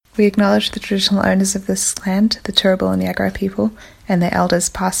We acknowledge the traditional owners of this land, the Turrbal and Yagara people, and their elders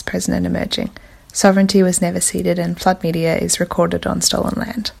past, present and emerging. Sovereignty was never ceded and flood media is recorded on stolen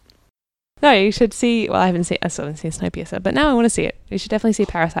land. No, you should see... Well, I still haven't seen Snowpiercer, but now I want to see it. You should definitely see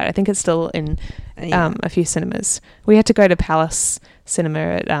Parasite. I think it's still in a few cinemas. We had to go to Palace Cinema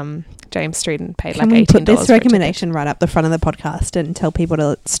at James Street and paid like $18. Can we put this recommendation right up the front of the podcast and tell people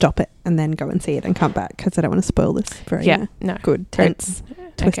to stop it and then go and see it and come back, because I don't want to spoil this very good, tense,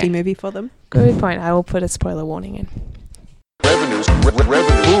 twisty movie for them. Good point. I will put a spoiler warning in. Revenues. Longer work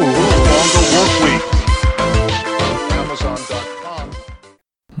week. Amazon.com.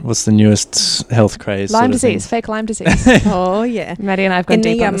 What's the newest health craze? Lyme disease, fake Lyme disease. Oh yeah, Maddie and I have gone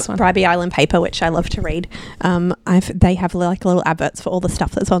deep on this one. In the Bribie Island paper, which I love to read, they have like little adverts for all the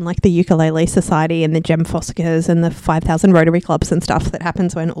stuff that's on like the Ukulele Society and the Gem Foskers and the 5,000 Rotary Clubs and stuff that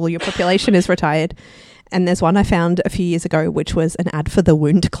happens when all your population is retired. And there's one I found a few years ago, which was an ad for the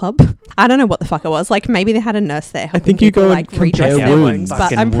Wound Club. I don't know what the fuck it was. Like maybe they had a nurse there. I think you go like redress their wounds,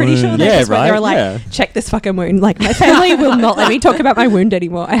 but I'm pretty sure they were like, check this fucking wound. Like my family will not let me talk about my wound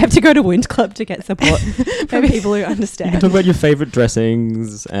anymore. I have to go to Wound Club to get support from people who understand. You can talk about your favorite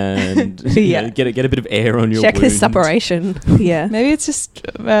dressings and get a bit of air on your check wound. this suppuration. Yeah, maybe it's just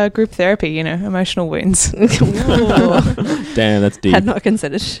group therapy. Emotional wounds. Damn, that's deep. Had not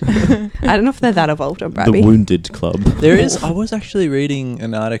considered. I don't know if they're that evolved on Bribie. The Wounded Club. There is. I was actually reading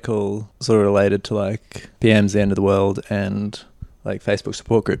an article sort of related to like PM's The End of the World and like Facebook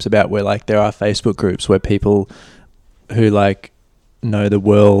support groups about where like there are Facebook groups where people who like know the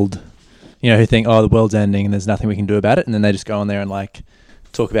world, who think, oh, the world's ending and there's nothing we can do about it, and then they just go on there and like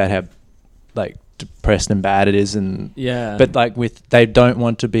talk about how like depressed and bad it is, and but like they don't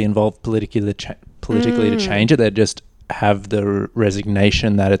want to be involved politically to change it. They just have the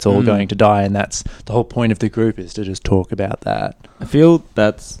resignation that it's all going to die, and that's the whole point of the group, is to just talk about that. I feel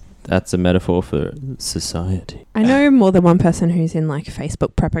that's a metaphor for society. I know more than one person who's in like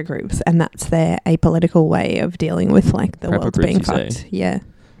Facebook prepper groups, and that's their apolitical way of dealing with like the world's being fucked.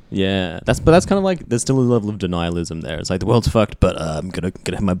 Yeah, that's kind of like there's still a level of denialism there. It's like the world's fucked, but I'm gonna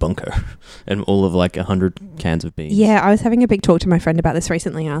have my bunker and all of like 100 cans of beans. Yeah, I was having a big talk to my friend about this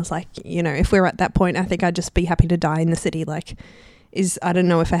recently. I was like, if we're at that point, I think I'd just be happy to die in the city. Like, I don't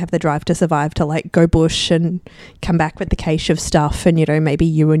know if I have the drive to survive to like go bush and come back with the cache of stuff, and maybe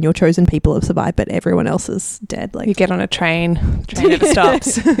you and your chosen people have survived, but everyone else is dead. Like, you get on a train never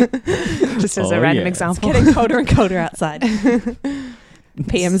stops. Just as a random example. It's getting colder and colder outside.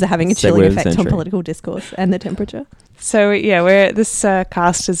 PMs are having a chilling effect on political discourse and the temperature. So this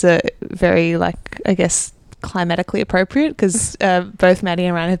cast is a very climatically appropriate, because both Maddie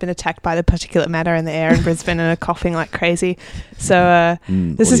and Ryan have been attacked by the particulate matter in the air in Brisbane and are coughing like crazy. So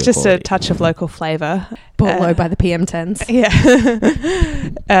this is just a touch of local flavour. Brought low by the PM10s.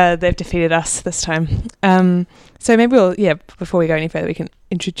 Yeah. They've defeated us this time. So maybe before we go any further, we can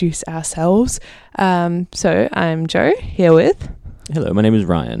introduce ourselves. So I'm Joe, here with... Hello, my name is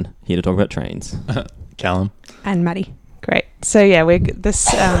Ryan, here to talk about trains. Callum. And Maddie. Great. So we're this...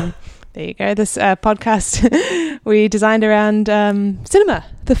 there you go. This podcast we designed around cinema,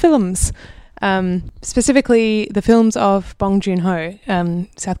 the films, specifically the films of Bong Joon-ho,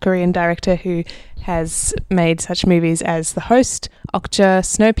 South Korean director who has made such movies as The Host, Okja,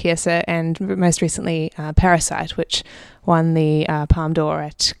 Snowpiercer, and most recently Parasite, which won the Palme d'Or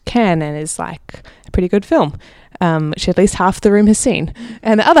at Cannes and is like a pretty good film. Which at least half the room has seen,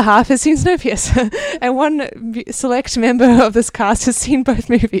 and the other half has seen Snowpiercer, and one select member of this cast has seen both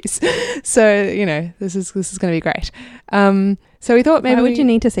movies. So this is going to be great. So we thought maybe why would you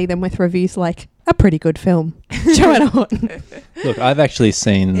need to see them with reviews like a pretty good film? Joanna Horton. Look, I've actually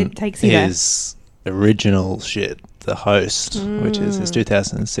seen his original shit, The Host, which is his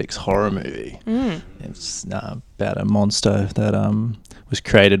 2006 horror movie. It's about a monster that was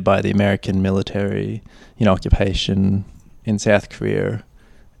created by the American military occupation in South Korea,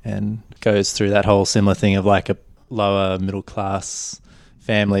 and goes through that whole similar thing of like a lower middle class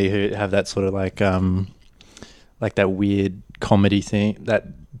family who have that sort of like that weird comedy thing that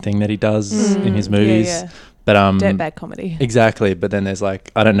he does in his movies. But dirtbag comedy. Exactly. But then there's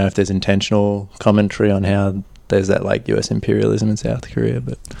like, I don't know if there's intentional commentary on how there's that like US imperialism in South Korea,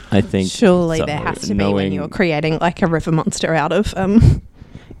 but I think surely there has to be when you're creating like a river monster out of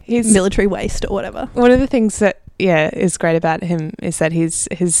his military waste or whatever. One of the things that is great about him is that his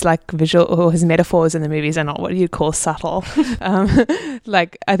like visual or his metaphors in the movies are not what you'd call subtle.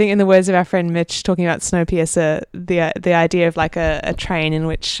 Like I think in the words of our friend Mitch talking about Snowpiercer, the idea of like a train in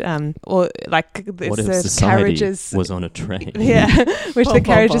which or like What if the society carriages was on a train? Yeah, which the Bum, bum,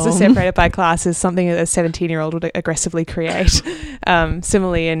 carriages are bum. separated by class is something that a 17-year-old would aggressively create.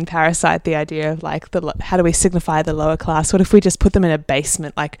 Similarly, in Parasite, the idea of like how do we signify the lower class? What if we just put them in a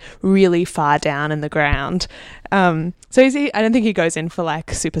basement, like really far down in the ground? So I don't think he goes in for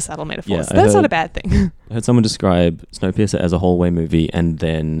like super subtle metaphors. Yeah, That's not a bad thing. I heard someone describe Snowpiercer as a hallway movie and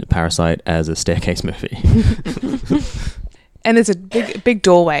then Parasite as a staircase movie. And there's a big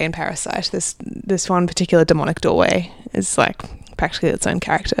doorway in Parasite. This one particular demonic doorway is like practically its own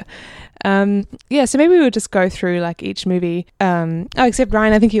character. So maybe we'll just go through like each movie. Except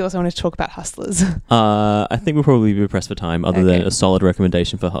Ryan, I think you also wanted to talk about Hustlers. I think we'll probably be pressed for time, other than Okay. a solid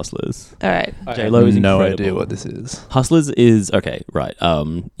recommendation for Hustlers. All right. J-Lo is no incredible. idea what this is. Hustlers is okay, right?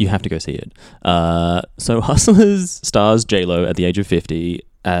 You have to go see it. So Hustlers stars J-Lo at the age of 50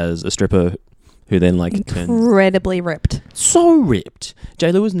 as a stripper who then like turns Incredibly ripped. so ripped.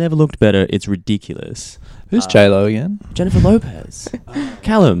 J-Lo has never looked better. It's ridiculous. Who's J-Lo again? Jennifer Lopez,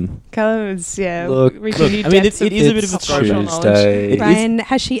 Callum. Callum is Look, reaching new I mean, depths it of is a bit of a pop cultural throwback. knowledge. Tuesday. It is- Ryan,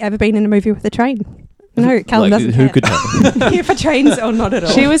 has she ever been in a movie with a train? No, Callum Like, doesn't who care. could tell? Here for trains or not at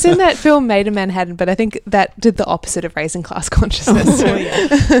all. She was in that film Made in Manhattan, but I think that did the opposite of raising class consciousness. Oh,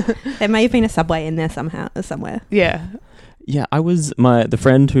 yeah. There may have been a subway in there somewhere. Yeah. Yeah, the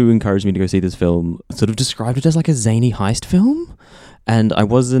friend who encouraged me to go see this film sort of described it as like a zany heist film, and I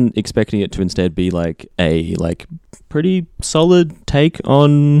wasn't expecting it to instead be like a pretty solid take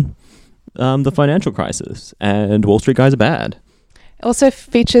on the financial crisis, and Wall Street guys are bad. Also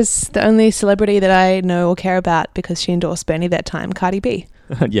features the only celebrity that I know or care about because she endorsed Bernie that time, Cardi B.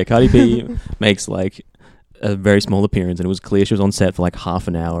 Yeah, Cardi B makes like a very small appearance, and it was clear she was on set for like half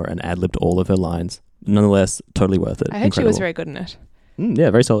an hour and ad-libbed all of her lines. Nonetheless, totally worth it. I heard she was very good in it.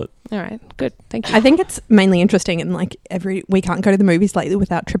 Yeah, very solid. All right, good. Thank you. I think it's mainly interesting in like we can't go to the movies lately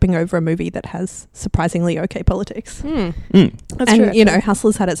without tripping over a movie that has surprisingly okay politics. Mm. That's And true. you know,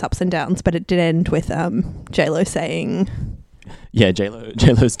 Hustlers had its ups and downs, but it did end with J-Lo saying, Yeah,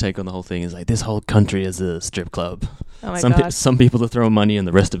 J-Lo's take on the whole thing is like, this whole country is a strip club. Oh my God. Some people are throwing money and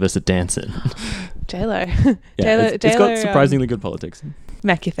the rest of us are dancing. J-Lo. Yeah, it's J-Lo, got surprisingly good politics.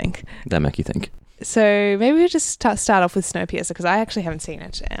 Mac, you think? That make you think. So maybe we'll just start off with Snowpiercer because I actually haven't seen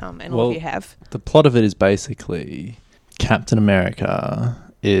it, and all of you have. The plot of it is basically Captain America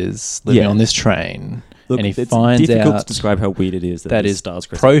is living Yeah. on this train, Look, and he it's finds difficult out to describe how weird it is that his his stars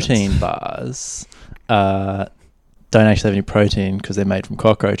Chris protein Evans. bars don't actually have any protein because they're made from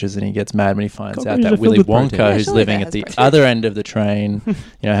cockroaches, and he gets mad when he finds out Cockroaches that are Willy filled with protein. Wonka, Yeah, who's surely living that at has the protein. other end of the train,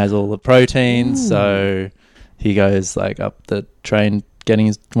 has all the protein. Ooh. So he goes like up the train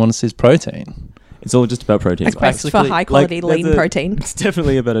wants his protein. It's all just about protein. a quest for basically, high quality like, lean there's a- protein. It's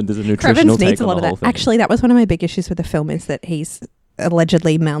definitely about there's a nutritional Crevens take needs a on lot the of whole that. thing. Actually, that was one of my big issues with the film is that he's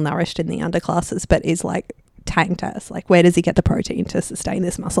allegedly malnourished in the underclasses, but is like tanked as like, where does he get the protein to sustain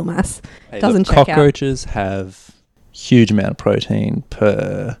this muscle mass? Doesn't check out. Cockroaches have huge amount of protein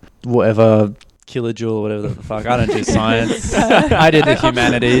per whatever kilojoule or whatever the fuck. I don't do science. I did the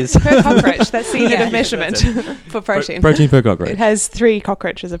humanities. Per cockroach, that's the unit Yeah. of measurement for protein. Protein per cockroach. It has 3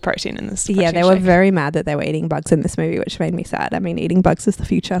 cockroaches of protein in this. Yeah, protein they were shake. very mad that they were eating bugs in this movie, which made me sad. I mean, eating bugs is the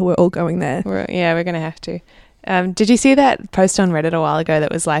future. We're all going there. We're going to have to. Did you see that post on Reddit a while ago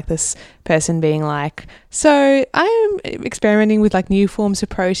that was like this person being like, so I'm experimenting with like new forms of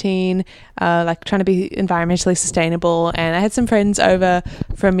protein, like trying to be environmentally sustainable, and I had some friends over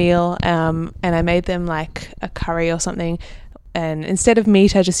for a meal, and I made them like a curry or something, and instead of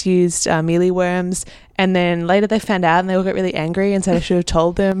meat I just used mealy worms, and then later they found out and they all got really angry and said I should have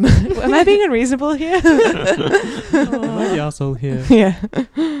told them. Am I being unreasonable here? Am I the asshole here? Yeah.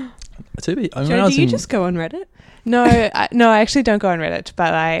 To be, I mean, Joe, when I was do you in- just go on Reddit? No, I actually don't go on Reddit,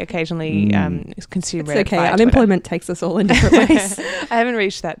 but I occasionally consume It's Reddit. okay. via Unemployment takes us all in different ways. Twitter. I haven't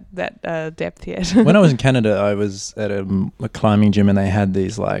reached that depth yet. when I was in Canada, I was at a climbing gym, and they had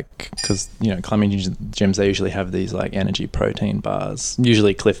these like, because climbing gyms, they usually have these like energy protein bars.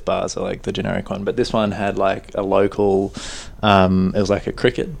 Usually Cliff bars are like the generic one, but this one had like a local. It was like a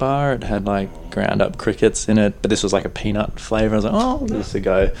cricket bar. It had like ground up crickets in it, but this was like a peanut flavor. I was like, oh, this would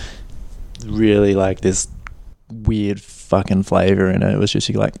go really like this weird fucking flavor in it. It was just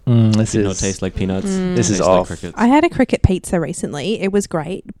you're like, this Did not is taste like peanuts. this is Tastes like off. crickets. I had a cricket pizza recently. It was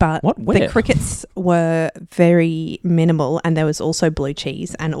great, but What? Where? the crickets were very minimal, and there was also blue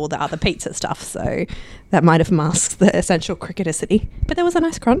cheese and all the other pizza stuff. So that might have masked the essential cricketicity. But there was a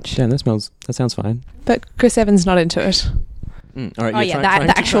nice crunch. Damn, that sounds fine. But Chris Evans not into it. All right, Oh, yeah, trying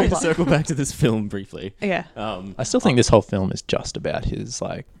the actual to plot. circle back to this film briefly. Yeah. I still think this whole film is just about his,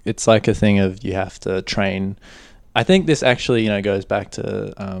 like, it's like a thing of you have to train. I think this actually, goes back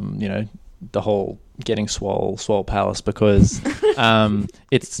to, the whole getting swole palace, because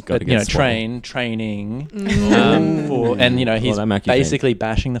it's, Gotta get swole. training Mm. for, and, he's that make you basically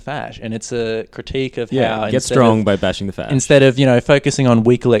bashing the fash. And it's a critique of how get instead strong of- by bashing the fat. Instead of, focusing on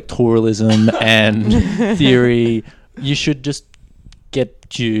weak electoralism and theory, you should just get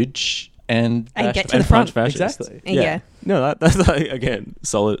huge and And bash get to them. the front. Fascists. Exactly. Yeah. No, that's like, again,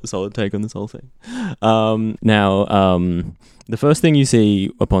 solid take on this whole thing. Now, the first thing you see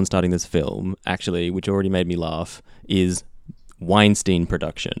upon starting this film, actually, which already made me laugh, is Weinstein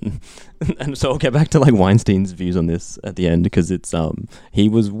production. And so I'll get back to like Weinstein's views on this at the end, because it's he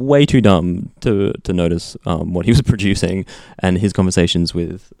was way too dumb to notice what he was producing, and his conversations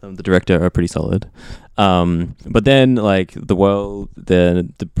with the director are pretty solid. But then, like,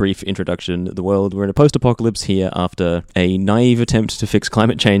 the brief introduction, the world, we're in a post-apocalypse here after a naive attempt to fix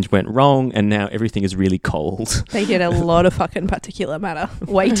climate change went wrong, and now everything is really cold. They did a lot of fucking particulate matter.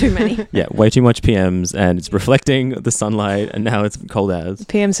 Way too many. Yeah, way too much PMs, and it's reflecting the sunlight, and now it's cold as.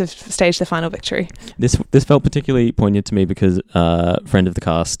 PMs have staged the final victory. This felt particularly poignant to me because friend of the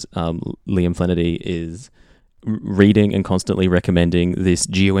cast, Liam Flaherty, is reading and constantly recommending this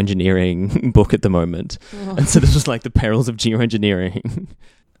geoengineering book at the moment. And so this was like the perils of geoengineering.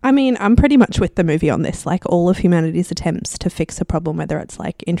 I mean, I'm pretty much with the movie on this. Like, all of humanity's attempts to fix a problem, whether it's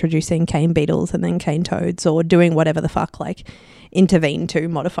like introducing cane beetles and then cane toads, or doing whatever the fuck, like, intervene to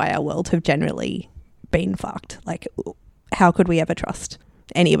modify our world, have generally been fucked. Like, how could we ever trust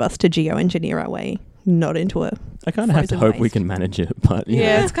any of us to geoengineer our way not into a I kind of have to frozen hope we waste? can manage it, but you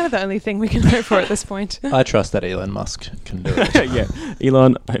Yeah, know. it's kind of the only thing we can hope for at this point. I trust that Elon Musk can do it. Yeah,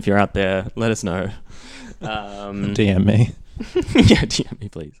 Elon, if you're out there, let us know. DM me. Yeah, DM me,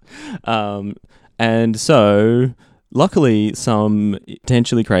 please. And so, luckily, some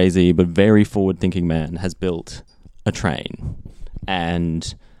potentially crazy but very forward-thinking man has built a train,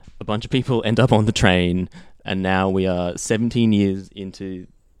 and a bunch of people end up on the train, and now we are 17 years into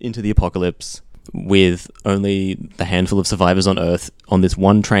the apocalypse, with only the handful of survivors on Earth on this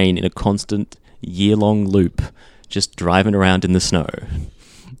one train in a constant year-long loop, just driving around in the snow.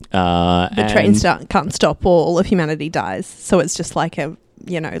 The trains can't stop, or all of humanity dies. So it's just like a,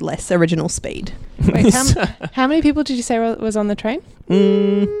 less original speed. Wait, how many people did you say was on the train?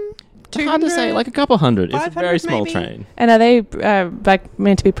 Hard to say, like a couple hundred. It's a 500 very small maybe? train. And are they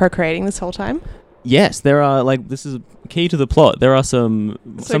meant to be procreating this whole time? Yes, there are, like, this is key to the plot. There are some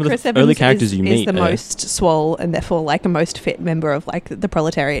of Chris the Evans early characters is, you meet. is the most swole and therefore like a most fit member of like the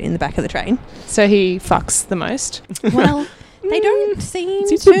proletariat in the back of the train. So he fucks the most. Well, they don't seem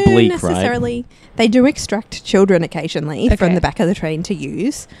seems to a bit bleak, right? necessarily. They do extract children occasionally Okay. from the back of the train to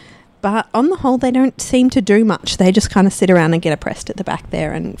use, but on the whole, they don't seem to do much. They just kind of sit around and get oppressed at the back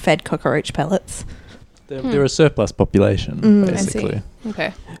there and fed cockroach pellets. They're a surplus population, I basically. see.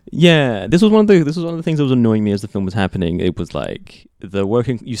 Okay. Yeah, this was one of the things that was annoying me as the film was happening. It was like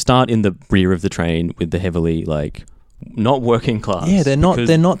you start in the rear of the train with the heavily like not working class. Yeah, they're not because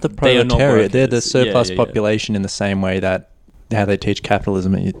the they are not proletariat. They're the workers. surplus Yeah. population in the same way that how they teach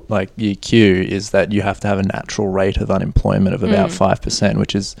capitalism at like UQ is that you have to have a natural rate of unemployment of about 5%,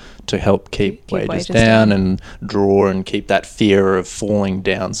 which is to help keep wages down and draw and keep that fear of falling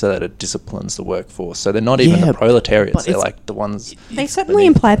down so that it disciplines the workforce. So they're not even the proletariats. They're like the ones... They certainly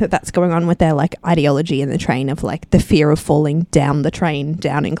imply that that's going on with their like ideology in the train of like the fear of falling down the train,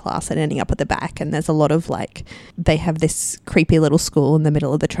 down in class and ending up at the back. And there's a lot of like, they have this creepy little school in the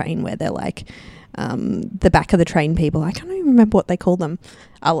middle of the train where they're like, the back of the train people, I can't even remember what they call them,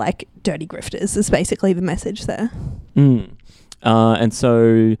 are like dirty grifters is basically the message there. And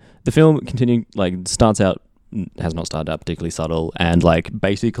so the film starts out, has not started out particularly subtle, and like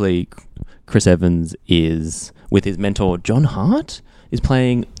basically Chris Evans is with his mentor John Hurt is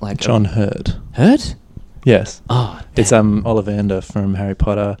playing like John Hurt. Hurt? Yes. Oh, It's Ollivander from Harry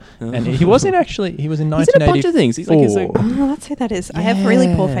Potter, and he wasn't actually. He was in He's in a bunch 1984. of things. He's like Oh, that's who that is. I have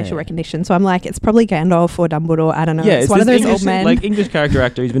really poor facial Yeah. recognition, so I'm like, it's probably Gandalf or Dumbledore. I don't know. yeah, it's one of this those old English, men. like English character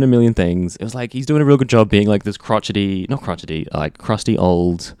actor. He's been in a million things. It was like he's doing a real good job being like this crusty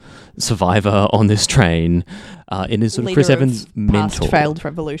old survivor on this train, in his sort of Leader Chris of Evans past mentor. failed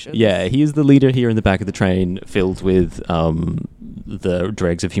revolution. Yeah, he is the leader here in the back of the train, filled with the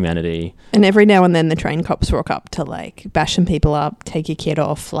dregs of humanity. And every now and then the train cops rock up to like bash some people up, take your kid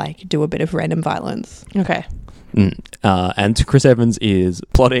off, like do a bit of random violence. Okay. And Chris Evans is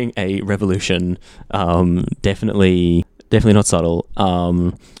plotting a revolution. Definitely not subtle.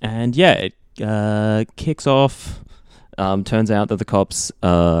 And yeah, it kicks off. Turns out that the cops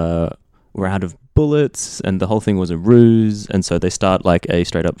were out of bullets, and the whole thing was a ruse. And so they start like a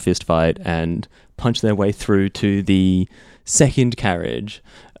straight up fist fight and punch their way through to the second carriage,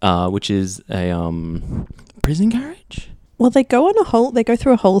 which is a prison carriage. Well, they go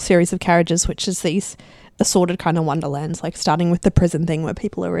through a whole series of carriages, which is these assorted kind of wonderlands, like starting with the prison thing where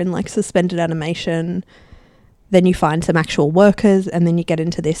people are in like suspended animation. Then you find some actual workers, and then you get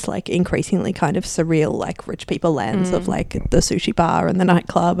into this like increasingly kind of surreal, like rich people lands of like the sushi bar and the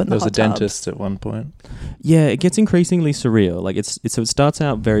nightclub and There the was hot a tubs. dentist at one point. Yeah, it gets increasingly surreal. Like so it starts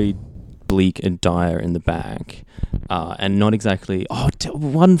out very bleak and dire in the back, and not exactly.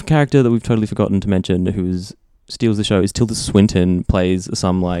 One character that we've totally forgotten to mention who steals the show is Tilda Swinton, plays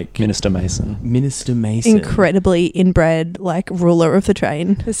some like Minister Mason. Incredibly inbred, like ruler of the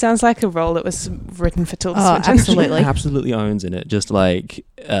train. This sounds like a role that was written for Tilda Oh, Swinton. absolutely. Absolutely owns in it. Just like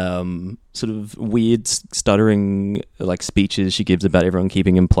sort of weird stuttering like speeches she gives about everyone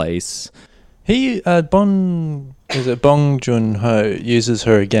keeping in place. Bong Joon-ho uses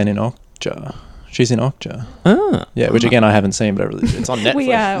her again in Okja. She's in Okja. Ah. Yeah, which again I haven't seen, but it's on Netflix.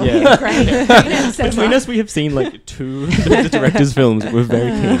 Yeah. Great. Between us, we have seen like two of the director's films. We're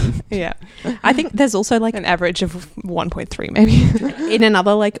very keen. Yeah. I think there's also like An average of 1.3 maybe. in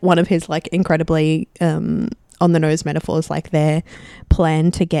another like one of his like incredibly on the nose metaphors, like their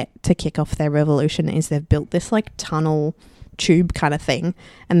plan to kick off their revolution is they've built this like tunnel tube kind of thing,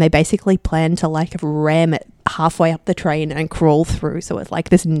 and they basically plan to like ram it halfway up the train and crawl through, so it's like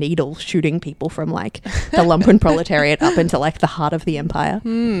this needle shooting people from like the lumpen proletariat up into like the heart of the empire.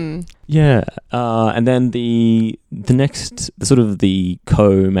 Yeah, and then the next sort of the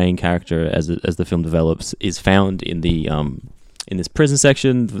co-main character as the film develops is found in the in this prison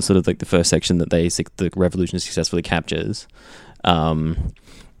section, sort of like the first section that the revolution successfully captures,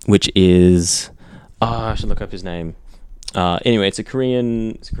 which is I should look up his name. Anyway, it's a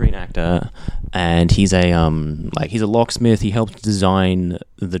Korean actor, and he's a locksmith. He helped design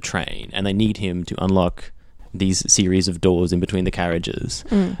the train, and they need him to unlock these series of doors in between the carriages.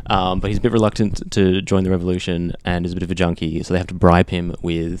 But he's a bit reluctant to join the revolution and is a bit of a junkie, so they have to bribe him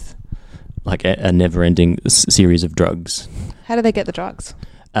with like a never-ending series of drugs. How do they get the drugs?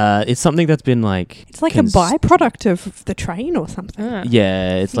 It's something that's been like It's like a byproduct of the train or something.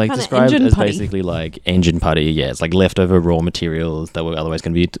 Yeah, it's like kinda described engine as putty. basically like engine putty. Yeah, it's like leftover raw materials that were otherwise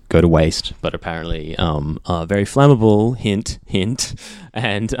going to go to waste, but apparently are very flammable. Hint,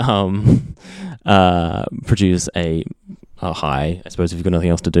 and produce a high. I suppose if you've got nothing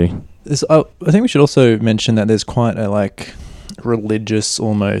else to do. I think we should also mention that there's quite a like religious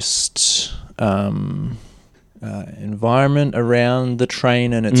almost environment around the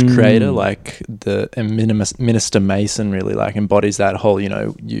train and its creator, like Minister Mason really like embodies that whole,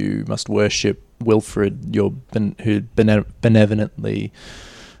 you must worship Wilfred, who benevolently,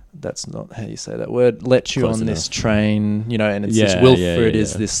 that's not how you say that word, let you Close on this enough. train, and it's this Yeah, Wilfred yeah.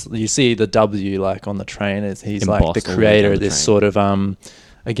 is this, you see the W like on the train, he's Embossed like the all the way creator down of the this train. sort of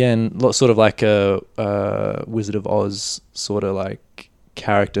again sort of like a Wizard of Oz sort of like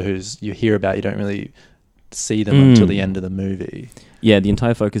character who's you hear about, you don't really see them until the end of the movie. Yeah, the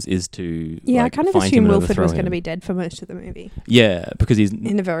entire focus is to Yeah, like, I kind of find assumed him and Wilfred was overthrow going to him. be dead for most of the movie. Yeah, because he's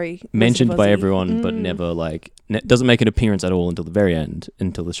In a very mentioned by Wizzy. everyone, but never like doesn't make an appearance at all until the very end,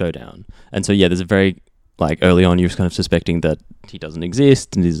 until the showdown. And so yeah, there's a very like early on you're kind of suspecting that he doesn't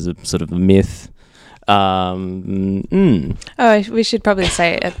exist and he's a sort of a myth. Oh, we should probably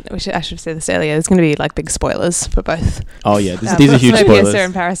say it. I should say this earlier. There's going to be like big spoilers for both. Oh yeah, these are huge Snowpiercer spoilers.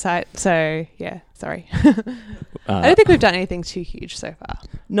 and Parasite. So yeah, sorry. I don't think we've done anything too huge so far.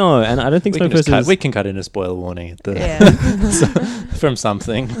 No, and I don't think We can cut in a spoiler warning at the, Yeah. from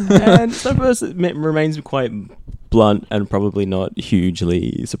something. and Snowpiercer remains quite blunt and probably not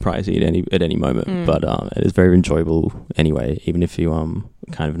hugely surprising at any moment, but it is very enjoyable anyway, even if you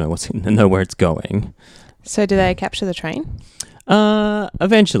kind of know know where it's going. So do they capture the train?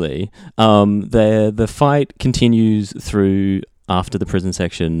 Eventually, the fight continues through after the prison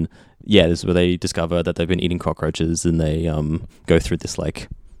section. Yeah, this is where they discover that they've been eating cockroaches, and they go through this like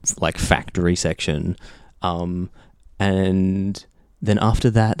factory section, and then after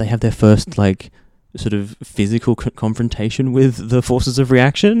that they have their first like sort of physical confrontation with the forces of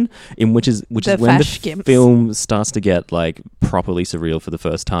reaction, which is when the film starts to get like properly surreal for the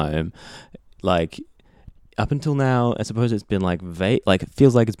first time. Like up until now, I suppose it's been like it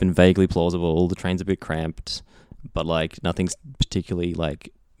feels like it's been vaguely plausible. The train's a bit cramped, but like nothing's particularly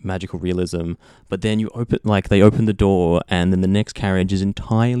like magical realism. But then they open the door, and then the next carriage is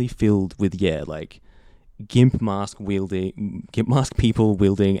entirely filled with like gimp mask people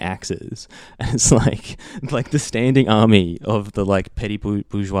wielding axes, and it's like the standing army of the like petty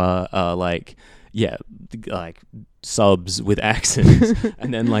bourgeois like subs with axes.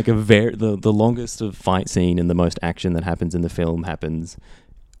 And then like the longest of fight scene and the most action that happens in the film happens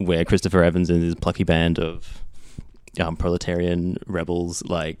where Christopher Evans and his plucky band of proletarian rebels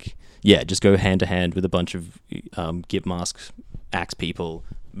just go hand to hand with a bunch of gimp mask axe people.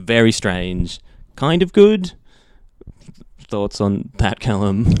 Very strange. Kind of good. Thoughts on that,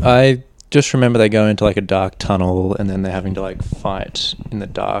 Callum? I just remember they go into like a dark tunnel, and then they're having to like fight in the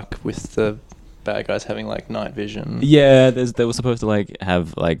dark with the bad guys having like night vision. Yeah, they were supposed to like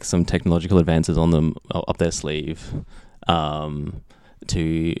have like some technological advances on them up their sleeve, but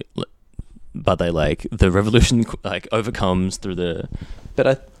they like the revolution like overcomes through the.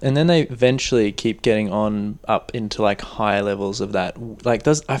 And then they eventually keep getting on up into like higher levels of that. Like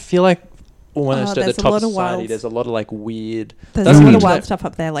I feel like almost at the top of society, there's a lot of like weird. There's a lot of wild stuff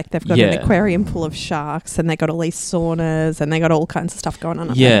up there. Like they've got an aquarium full of sharks, and they got all these saunas, and they got all kinds of stuff going on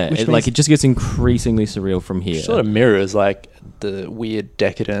up there. Yeah, it just gets increasingly surreal from here. Sort of mirrors like the weird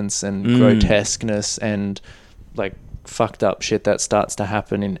decadence and grotesqueness and like fucked up shit that starts to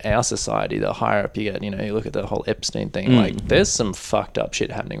happen in our society. The higher up you get, you look at the whole Epstein thing. Like there's some fucked up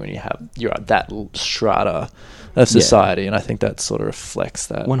shit happening when you're at that strata of society, and I think that sort of reflects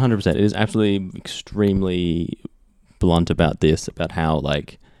that. 100%. It is absolutely extremely blunt about how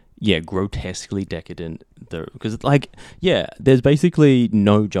grotesquely decadent because there's basically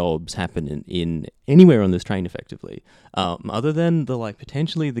no jobs happening in anywhere on this train effectively, other than the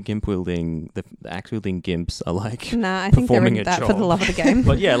potentially the gimp wielding, the axe wielding gimps are I think they're in that for the love of the game.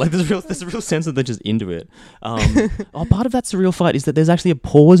 But there's a real sense that they're just into it. Part of that surreal fight is that there's actually a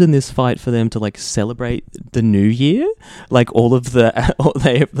pause in this fight for them to celebrate the new year. All of all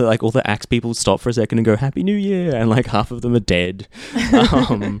the axe people stop for a second and go Happy New Year, and half of them are dead.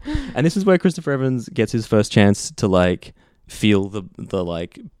 And this is where Christopher Evans gets his first chance to feel the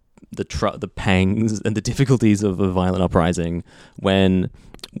pangs and the difficulties of a violent uprising, when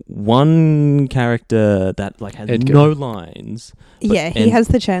one character that has Edgar. no lines. He has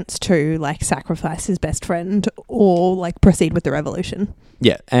the chance to sacrifice his best friend or proceed with the revolution.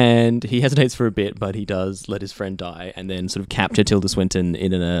 Yeah, and he hesitates for a bit, but he does let his friend die, and then sort of capture Tilda Swinton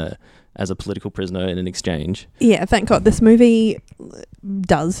as a political prisoner in an exchange. Yeah, thank God. This movie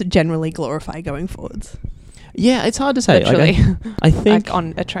does generally glorify going forwards. Yeah, it's hard to say. Literally. I think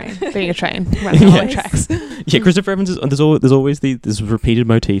on a train, being a train, running on tracks. Yeah, Christopher Evans there's always this repeated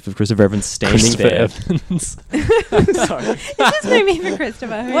motif of Christopher Evans standing there. Evans. Sorry. Is this movie for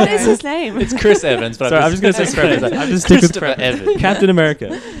Christopher? What is his name? It's Chris Evans, but I'm just going to say Evans. I'm just stick with Evans. Captain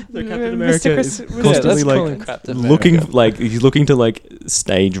America. So Captain America is constantly looking he's looking to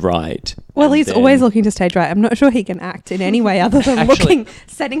stage right. Well, he's always looking to stage right. I'm not sure he can act in any way other than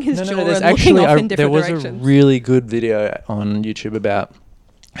setting his jaw and looking off in different directions. There was a really good video on YouTube about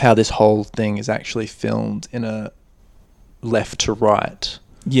how this whole thing is actually filmed in a left to right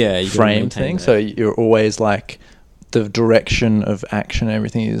frame thing. So you're always the direction of action and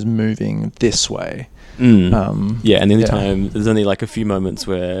everything is moving this way. And the only time there's only a few moments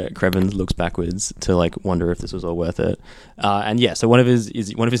where Crevens looks backwards to wonder if this was all worth it. So one of his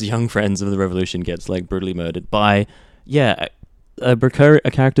young friends of the revolution gets brutally murdered by a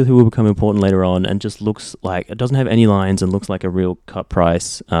character who will become important later on, and just looks it doesn't have any lines and looks like a real cut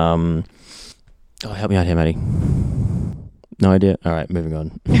price. Help me out here, Maddie. No idea. All right, moving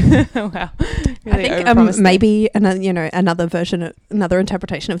on. Wow. Really I think maybe another version, another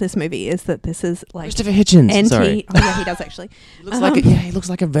interpretation of this movie is that this is Christopher Hitchens. Sorry. Oh yeah, he does actually. He looks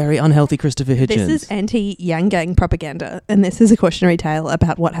like a very unhealthy Christopher Hitchens. This is anti-Yang Gang propaganda, and this is a cautionary tale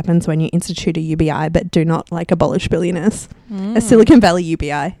about what happens when you institute a UBI but do not abolish billionaires. A Silicon Valley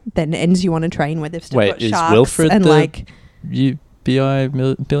UBI then ends you on a train where they've still got sharks Wilfred and UBI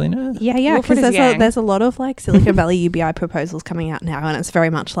billionaire? Yeah, because there's a lot of Silicon Valley UBI proposals coming out now, and it's very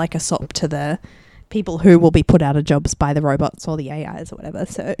much a sop to the people who will be put out of jobs by the robots or the AIs or whatever.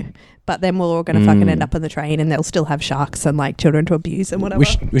 So, but then we're all going to fucking end up on the train, and they'll still have sharks and like children to abuse and whatever.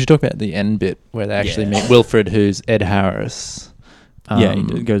 We should talk about the end bit where they actually meet Wilfred, who's Ed Harris.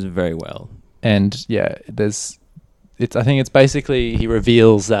 It goes very well. And I think it's basically he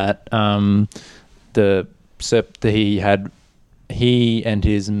reveals that he and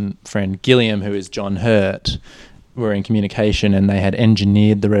his friend Gilliam, who is John Hurt, were in communication, and they had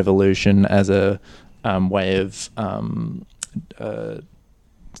engineered the revolution as a way of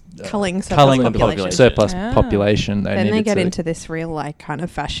culling surplus population. Then they get into this real like kind of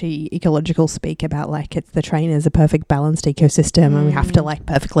fashy ecological speak about like it's the train is a perfect balanced ecosystem and we have to like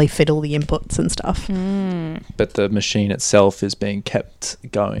perfectly fiddle the inputs and stuff. But the machine itself is being kept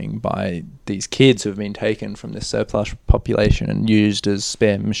going by these kids who have been taken from this surplus population and used as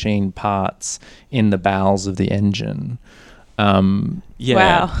spare machine parts in the bowels of the engine.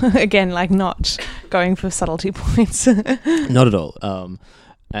 Wow. Again, like not going for subtlety points. Not at all.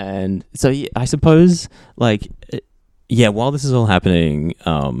 And so I suppose while this is all happening,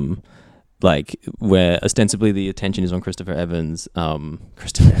 like where ostensibly the attention is on Christopher Evans,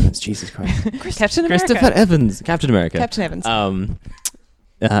 Jesus Christ. Captain America. Captain America. Captain Evans.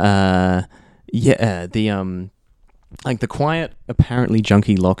 The quiet, apparently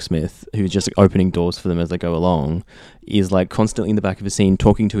junky locksmith who's just opening doors for them as they go along is like constantly in the back of a scene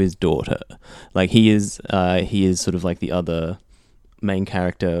talking to his daughter. Like he is sort of like the other main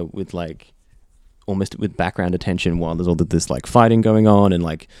character with like almost with background attention while there's all this like fighting going on and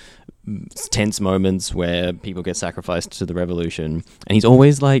like tense moments where people get sacrificed to the revolution, and he's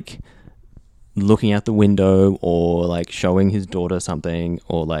always like looking out the window or like showing his daughter something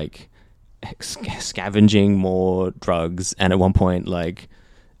or like scavenging more drugs, and at one point like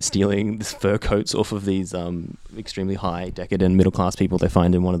stealing these fur coats off of these extremely high decadent middle class people they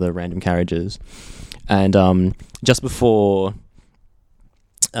find in one of the random carriages. And just before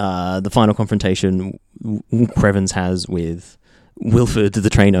the final confrontation Crevens has with Wilfred, the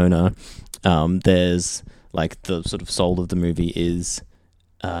train owner, there's like the sort of soul of the movie is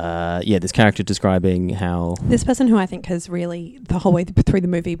this character describing how this person who I think has really the whole way through the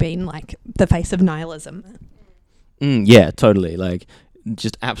movie been like the face of nihilism. Totally, like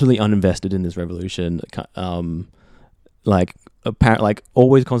just absolutely uninvested in this revolution,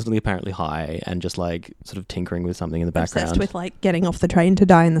 always constantly apparently high and just like sort of tinkering with something in the background. Obsessed with like getting off the train to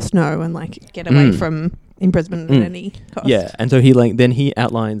die in the snow and like get away from imprisonment at any cost. Yeah, and so he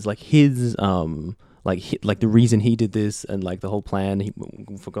outlines like his the reason he did this and like the whole plan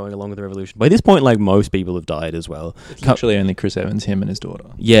for going along with the revolution. By this point, like most people have died as well. It's literally only Chris Evans, him and his daughter.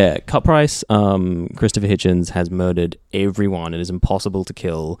 Yeah, Cut Price, Christopher Hitchens has murdered everyone and is impossible to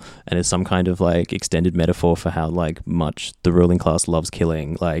kill, and is some kind of like extended metaphor for how like much the ruling class loves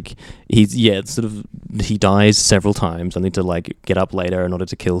killing. Like he dies several times only to like get up later in order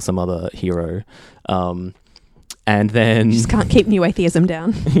to kill some other hero. And then you just can't keep new atheism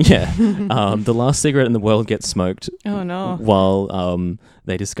down. The last cigarette in the world gets smoked. Oh no! While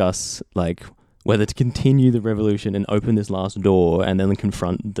they discuss like whether to continue the revolution and open this last door and then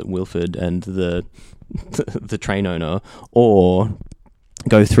confront Wilfred and the train owner, or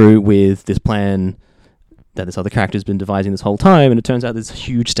go through with this plan that this other character's been devising this whole time. And it turns out this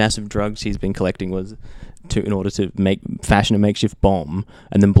huge stash of drugs he's been collecting was in order to fashion a makeshift bomb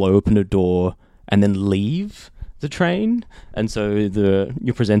and then blow open a door and then leave the train. And so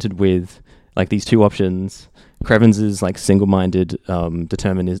you're presented with like these two options. Crevens' like single-minded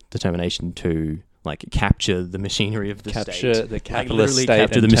determination to like capture the machinery of the state, capture the capitalist state,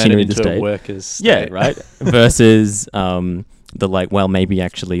 capture and the machinery of the turn it into state, a workers' state. Yeah, right. Versus the like, well, maybe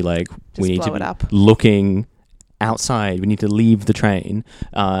actually like we need to be looking outside. We need to leave the train.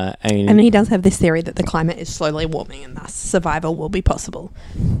 And he does have this theory that the climate is slowly warming and thus survival will be possible.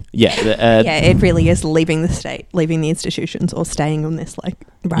 Yeah. It really is leaving the state, leaving the institutions, or staying on this like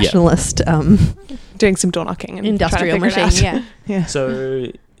rationalist doing some door knocking and industrial machine. Yeah.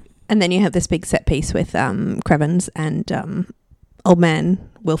 So and then you have this big set piece with Crevens and old man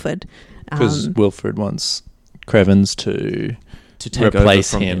Wilfred. Because Wilfred wants Crevens to take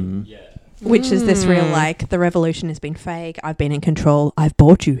replace over from him. Yeah. Which is this real, like, the revolution has been fake. I've been in control. I've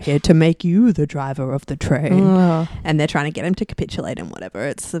brought you here to make you the driver of the train. And they're trying to get him to capitulate and whatever.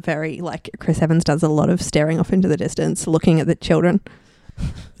 It's a very, like, Chris Evans does a lot of staring off into the distance, looking at the children.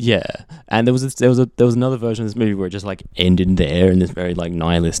 Yeah. And there was another version of this movie where it just, like, ended there in this very, like,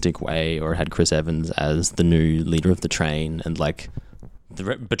 nihilistic way, or it had Chris Evans as the new leader of the train and, like,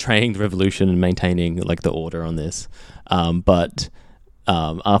 betraying the revolution and maintaining, like, the order on this. But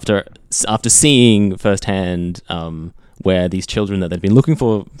after seeing firsthand where these children that they'd been looking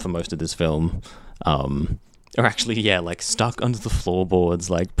for most of this film are actually like stuck under the floorboards,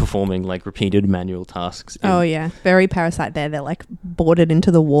 like performing like repeated manual tasks. Oh yeah, very Parasite there. They're like boarded into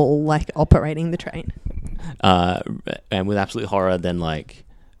the wall, like operating the train. And with absolute horror, then like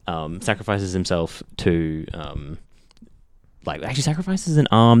sacrifices himself to like actually sacrifices an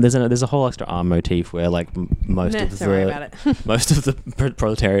arm. There's a whole extra arm motif where like most of the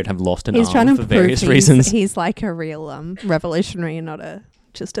proletariat have lost an He's arm trying to for prove various reasons. He's like a real revolutionary and not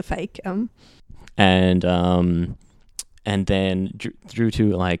just a fake. And then due to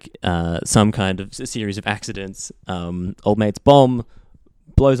like some kind of series of accidents, old mate's bomb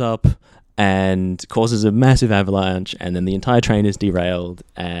blows up and causes a massive avalanche, and then the entire train is derailed,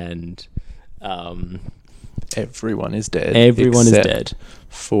 and everyone is dead. Everyone is dead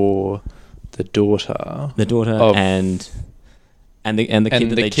for the daughter. The daughter and the kid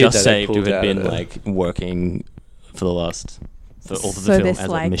that they just saved, who had been like working for the last. For all of the film as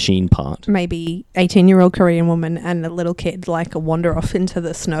like, a machine part. Maybe 18-year-old Korean woman and a little kid like wander off into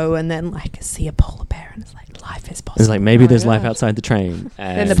the snow and then like see a polar bear and it's like life is possible. It's like maybe there's life outside the train.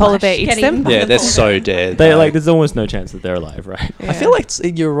 And the polar bear eats them? Yeah, they're so dead. They like there's almost no chance that they're alive, right? Yeah. I feel like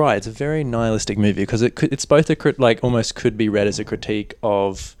you're right. It's a very nihilistic movie because it's both almost could be read as a critique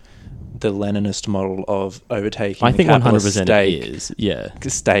of the Leninist model of overtaking I think the capitalist 100%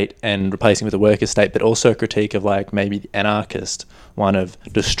 state and replacing with a worker state, but also a critique of like maybe the anarchist one of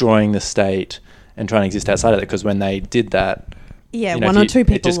destroying the state and trying to exist outside of it, because when they did that, one or two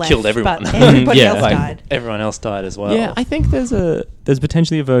people just left, killed everyone. But everybody else died. Everyone else died as well. Yeah, I think there's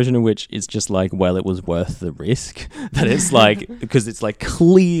potentially a version in which it's just like, well, it was worth the risk. That it's like, because it's like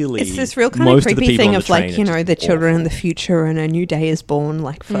clearly it's this real kind of creepy thing of like, the children in the future and a new day is born,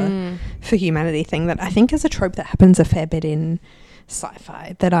 like for humanity thing that I think is a trope that happens a fair bit in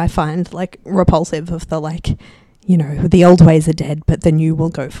sci-fi that I find like repulsive, of the like, the old ways are dead, but the new will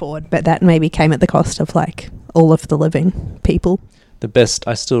go forward. But that maybe came at the cost of like all of the living people.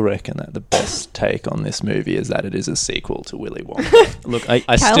 I still reckon that the best take on this movie is that it is a sequel to Willy Wonka. Look,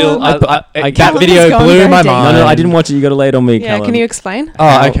 that video blew my mind. No, I didn't watch it. You got to lay it on me, Yeah, Callum. can you explain?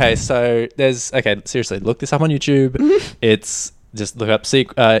 Oh, okay. So seriously, look this up on YouTube. It's just look up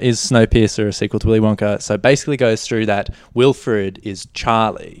is Snowpiercer a sequel to Willy Wonka? So basically goes through that Wilfred is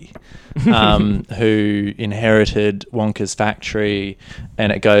Charlie, who inherited Wonka's factory,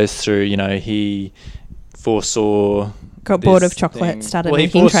 and it goes through, he got bored of chocolate, started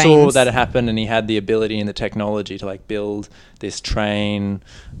making trains. He foresaw that it happened, and he had the ability and the technology to like build this train.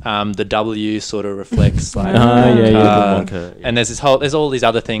 The W sort of reflects like Wonka. And there's all these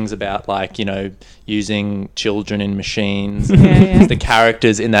other things about like, using children in machines. The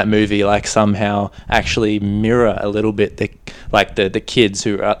characters in that movie like somehow actually mirror a little bit the kids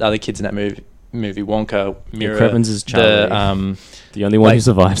who are other kids in that movie Wonka mirror Krevins is Charlie. The only one who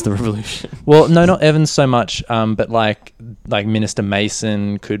survives the revolution. Well, no, not Evans so much, but like Minister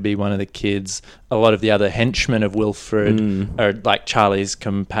Mason could be one of the kids. A lot of the other henchmen of Wilfred are like Charlie's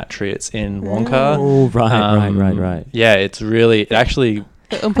compatriots in Wonka. Oh, right. Yeah, it actually...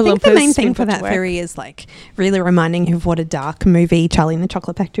 I think the main thing for that theory is like really reminding you of what a dark movie Charlie and the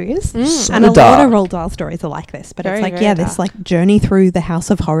Chocolate Factory is. And a lot of Roald Dahl stories are like this, but it's like, this like journey through the House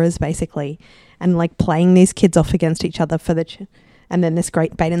of Horrors basically, and like playing these kids off against each other for and then this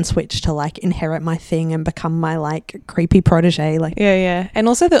great bait and switch to like inherit my thing and become my like creepy protege. Like and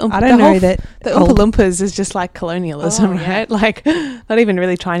also the Oompa Loompas is just like colonialism, right? Like not even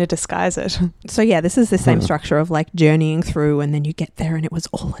really trying to disguise it. So this is the same structure of like journeying through, and then you get there and it was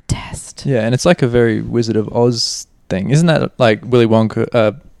all a test. Yeah, and it's like a very Wizard of Oz thing, isn't that? Like Willy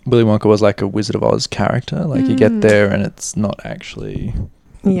Wonka. Willy Wonka was like a Wizard of Oz character. Like you get there and it's not actually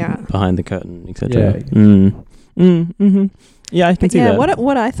behind the curtain, etc. Yeah. Yeah, I can see that.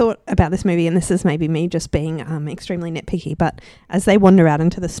 What I thought about this movie, and this is maybe me just being extremely nitpicky, but as they wander out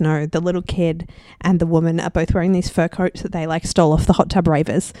into the snow, the little kid and the woman are both wearing these fur coats that they like stole off the hot tub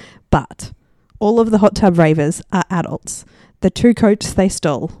ravers, but all of the hot tub ravers are adults. The two coats they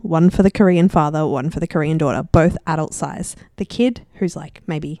stole, one for the Korean father, one for the Korean daughter, both adult size. The kid, who's like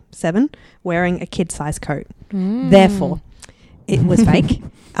maybe 7, wearing a kid size coat. Therefore, it was fake.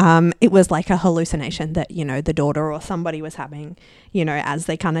 It was like a hallucination that, the daughter or somebody was having, as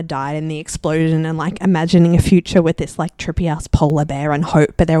they kind of died in the explosion, and like imagining a future with this like trippy ass polar bear and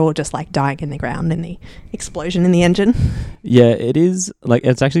hope, but they're all just like dying in the ground in the explosion in the engine. Yeah, it is like,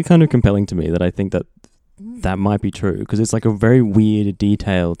 it's actually kind of compelling to me that I think that might be true, because it's like a very weird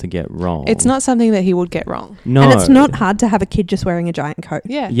detail to get wrong. It's not something that he would get wrong. No. And it's not hard to have a kid just wearing a giant coat.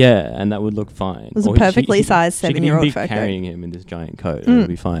 Yeah, and that would look fine. It was a perfectly sized 7-year-old fur coat. Carrying him in this giant coat, and it would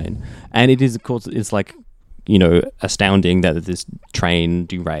be fine. And it is, of course, it's like astounding that this train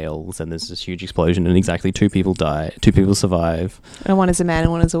derails and there's this huge explosion and exactly 2 people die, 2 people survive. And one is a man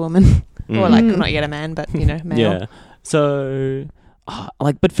and one is a woman. Or like not yet a man, but male. Yeah. So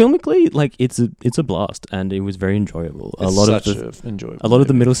but filmically, like it's a blast and it was very enjoyable. It's enjoyable. A lot of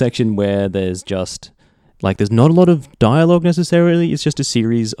the middle section where there's just like there's not a lot of dialogue necessarily. It's just a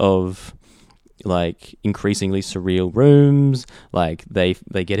series of like increasingly surreal rooms. Like they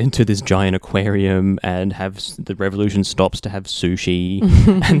get into this giant aquarium and the revolution stops to have sushi.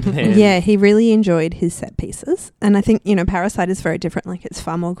 And then Yeah, he really enjoyed his set pieces. And I think, Parasite is very different. Like it's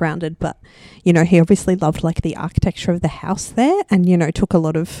far more grounded, but, he obviously loved like the architecture of the house there and, took a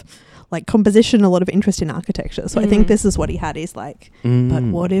lot of like composition, a lot of interest in architecture. So I think this is what he had. He's like, but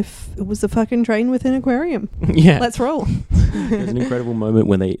what if it was a fucking train with an aquarium? Yeah. Let's roll. There's an incredible moment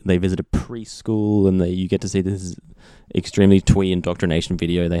when they visit a preschool and you get to see this extremely twee indoctrination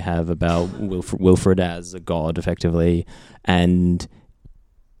video they have about Wilfred as a god, effectively. And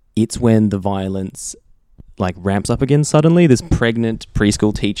it's when the violence like ramps up again suddenly. This pregnant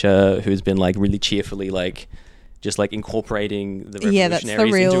preschool teacher who's been like really cheerfully like just like incorporating the revolutionaries that's the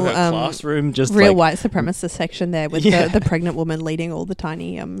real, into her classroom. Just real like, white supremacist section there with the pregnant woman leading all the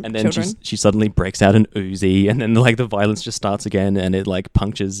tiny and then children. she suddenly breaks out an Uzi, and then like the violence just starts again, and it like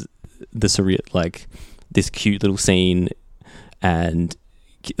punctures the surreal, like this cute little scene, and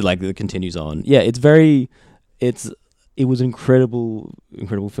like it continues on. Yeah, it was an incredible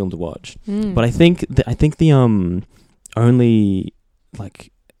film to watch. But I think the only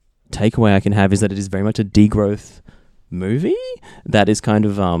like takeaway I can have is that it is very much a degrowth movie that is kind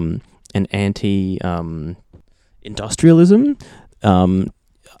of an anti industrialism.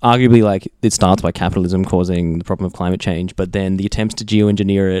 Arguably, like it starts by capitalism causing the problem of climate change, but then the attempts to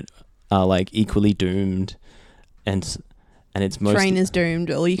geoengineer it are like equally doomed, and it's mostly train is doomed.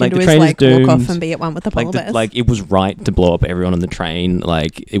 All you can like, do is like walk off and be at one with the polar bears. Like it was right to blow up everyone on the train.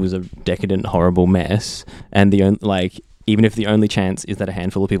 Like it was a decadent, horrible mess, and even if the only chance is that a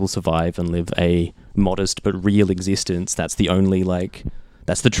handful of people survive and live a modest but real existence, that's the only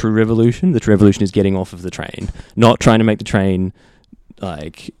that's the true revolution. The true revolution is getting off of the train, not trying to make the train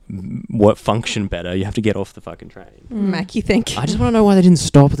function better. You have to get off the fucking train. Mac, you think? I just want to know why they didn't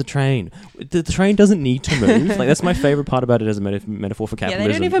stop the train. The train doesn't need to move. Like that's my favorite part about it as a metaphor for capitalism. Yeah,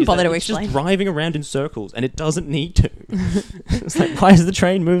 they don't even bother to it's explain. just driving around in circles, and it doesn't need to. It's like, why is the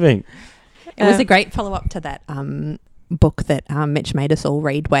train moving? It was a great follow-up to that book that Mitch made us all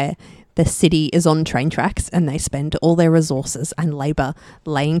read, where the city is on train tracks and they spend all their resources and labour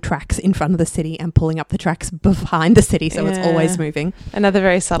laying tracks in front of the city and pulling up the tracks behind the city, so it's always moving. Another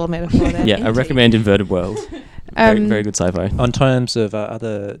very subtle metaphor there. Yeah, I recommend Inverted World. Very, very good sci-fi. On terms of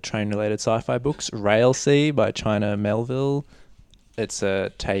other train-related sci-fi books, Railsea by China Melville. It's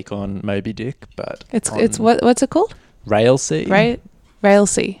a take on Moby Dick, but it's what's it called? Railsea.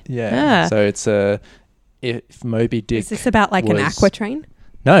 Railsea. Yeah. So it's if Moby Dick. Is this about like an aqua train?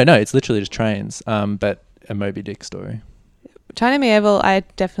 No, it's literally just trains, but a Moby Dick story. China Mieville,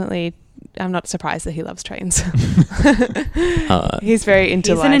 I'm not surprised that he loves trains. He's very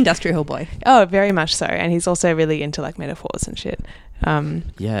into He's an industrial boy. Oh, very much so. And he's also really into like metaphors and shit.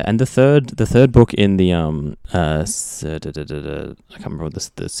 Yeah, and the third book in the I can't remember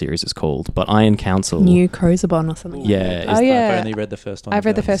what the series is called, but Iron Council. New Crozabon or something. Yeah. I've only read the first one. I've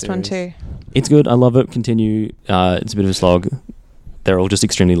read the first one too. It's good. I love it. Continue. It's a bit of a slog. They're all just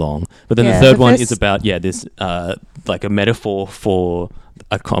extremely long. But then the third one is about this like a metaphor for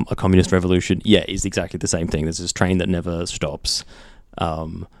a communist revolution. Yeah, is exactly the same thing. There's this train that never stops,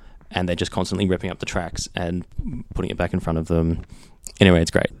 and they're just constantly ripping up the tracks and putting it back in front of them. Anyway,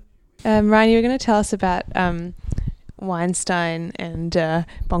 it's great. Ryan, you were going to tell us about Weinstein and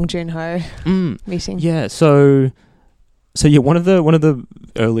Bong Joon-ho meeting. Yeah, so yeah, one of the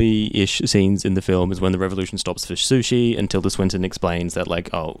early-ish scenes in the film is when the revolution stops for sushi, and Tilda Swinton explains that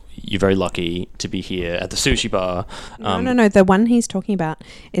like, oh, you're very lucky to be here at the sushi bar. No. The one he's talking about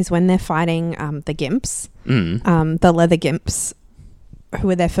is when they're fighting the Gimps, the leather Gimps, who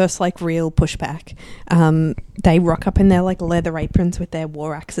are their first like real pushback. They rock up in their like leather aprons with their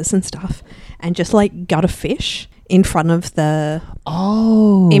war axes and stuff, and just like gut a fish in front of the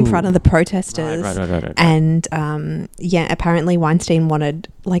protesters. Right. And apparently Weinstein wanted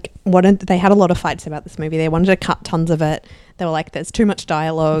they had a lot of fights about this movie. They wanted to cut tons of it. They were like, there's too much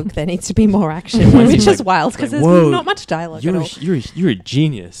dialogue, there needs to be more action, which is wild because there's not much dialogue at all. You're a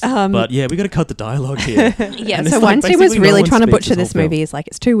genius. But yeah, we got to cut the dialogue here. Yeah, so Weinstein was really trying to butcher this movie. He's like,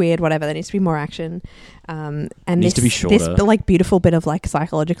 it's too weird, whatever, there needs to be more action. And needs to be shorter. This like beautiful bit of like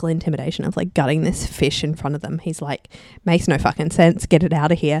psychological intimidation of like gutting this fish in front of them. He's like, makes no fucking sense, get it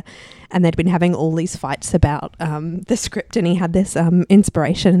out of here. and they'd been having all these fights about the script, and he had this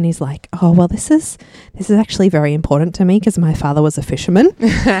inspiration, and he's like, oh well, this is actually very important to me because my father was a fisherman.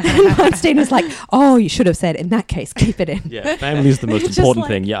 And Weinstein was like, oh, you should have said, in that case, keep it in. Yeah, family is the most It's just important like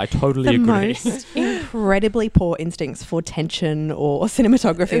thing. Yeah, I totally The agree. most incredibly poor instincts for tension or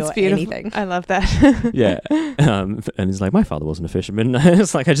cinematography It's or beautiful. anything. I love that. Yeah, and he's like, my father wasn't a fisherman.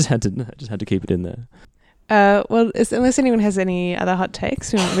 It's like I just had to keep it in there. Well, unless anyone has any other hot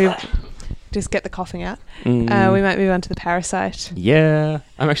takes, we just get the coughing out. We might move on to the Parasite. Yeah,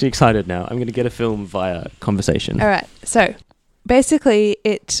 I'm actually excited now. I'm going to get a film via conversation. All right. So basically,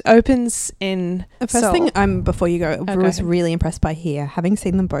 it opens in The first Seoul. thing before you go, I go was ahead. really impressed by here, having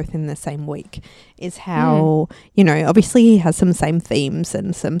seen them both in the same week, is how, you know, obviously he has some same themes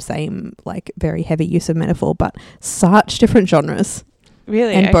and some same like very heavy use of metaphor, but such different genres.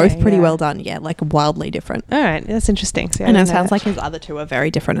 Really, And both okay, pretty yeah. well done. Yeah, like wildly different. All right, that's interesting. So I And it didn't know sounds that. like his other two are very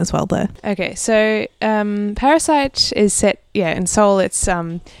different as well there. Okay, so Parasite is set, in Seoul. It's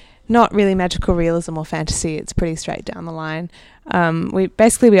not really magical realism or fantasy. It's pretty straight down the line. We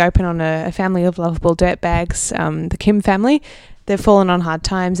open on a family of lovable dirtbags, the Kim family. They've fallen on hard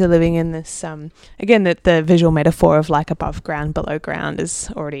times. They're living in this, again, the visual metaphor of like above ground, below ground is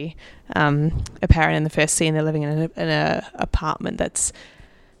already apparent in the first scene. They're living in an apartment that's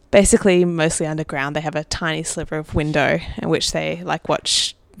basically mostly underground. They have a tiny sliver of window in which they like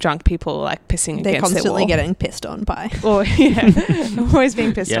watch drunk people like pissing They're against constantly their wall. getting pissed on by. Or always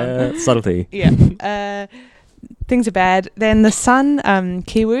being pissed on. Yeah, subtlety. Yeah. Things are bad. Then the son,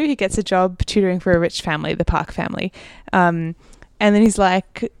 Kiwoo, he gets a job tutoring for a rich family, the Park family. And then he's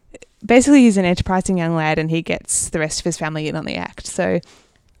like, basically he's an enterprising young lad and he gets the rest of his family in on the act. So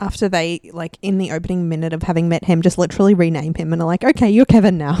After they, like, in the opening minute of having met him, just literally rename him and are like, okay, you're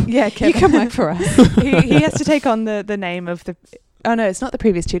Kevin now. yeah, You Kevin. come work for us. he has to take on the name of the... Oh, no, it's not the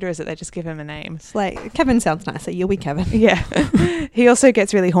previous tutor, is it? They just give him a name. It's like, Kevin sounds nicer. You'll be Kevin. Yeah. He also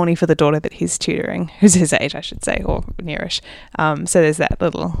gets really horny for the daughter that he's tutoring, who's his age, I should say, or nearish. So there's that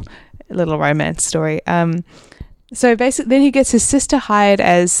little romance story. So basically, then he gets his sister hired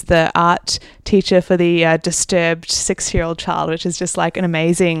as the art teacher for the disturbed 6-year-old child, which is just like an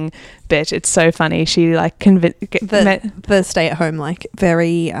amazing bit. It's so funny. She like The stay-at-home, like,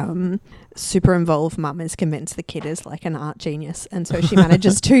 very super involved mum is convinced the kid is like an art genius, and so she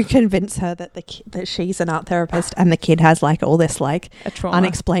manages to convince her that that she's an art therapist, and the kid has like all this like a trauma.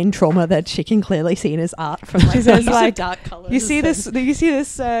 unexplained trauma that she can clearly see in his art from like She the says, use of like, dark colors. You see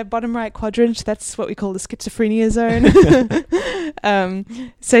this bottom right quadrant? That's what we call the schizophrenia zone.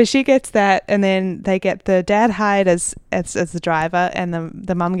 So she gets that, and then they get the dad hired as the driver, and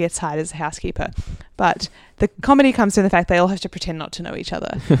the mum gets hired as a housekeeper. But the comedy comes from the fact they all have to pretend not to know each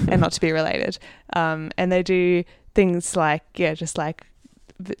other and not to be related. And they do things like, just like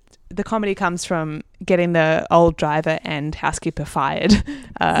the comedy comes from getting the old driver and housekeeper fired.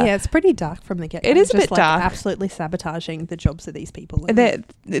 Yeah, it's pretty dark from the get-go. It is a Just, bit like, dark. absolutely sabotaging the jobs of these people. There's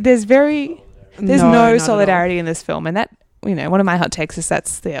no not at all. solidarity in this film, and that, one of my hot takes is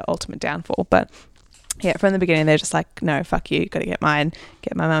that's their ultimate downfall. But yeah, from the beginning they're just like, no, fuck you, got to get my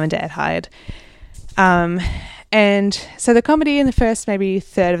mum and dad hired. And so the comedy in the first maybe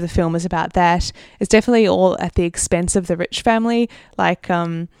third of the film is about that. It's definitely all at the expense of the rich family. Like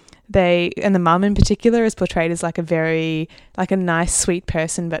and the mum in particular is portrayed as like a very like a nice sweet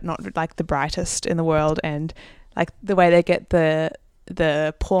person, but not like the brightest in the world. And like the way they get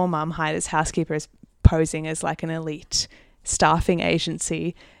the poor mum hired as housekeeper is posing as like an elite staffing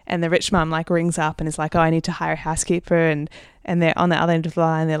agency, and the rich mum like rings up and is like, oh, I need to hire a housekeeper, and they're on the other end of the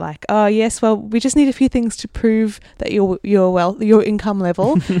line, they're like, oh yes, well, we just need a few things to prove that your income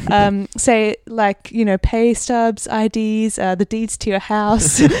level, say like, pay stubs, IDs, the deeds to your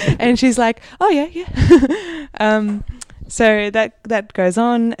house. And she's like, oh yeah. So that goes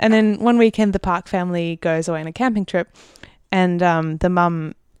on, and then one weekend the Park family goes away on a camping trip, and the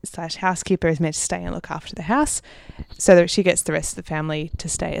mum / housekeeper is meant to stay and look after the house, so that she gets the rest of the family to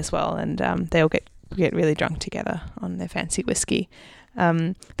stay as well, and they all get really drunk together on their fancy whiskey.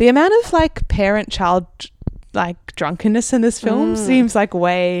 The amount of like parent-child like drunkenness in this film seems like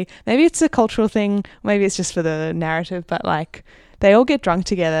maybe it's a cultural thing, maybe it's just for the narrative, but like they all get drunk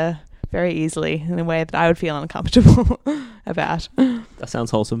together very easily in a way that I would feel uncomfortable about. That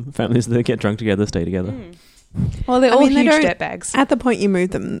sounds wholesome. Families that get drunk together stay together. Well, they're I all mean, they huge don't- dirtbags. At the point you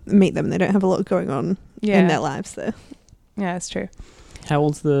meet them, they don't have a lot going on in their lives there. Yeah, that's true. How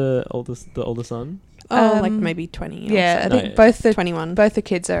old's the older son? Oh, like Um, maybe 20. Yeah, I or think both the 21.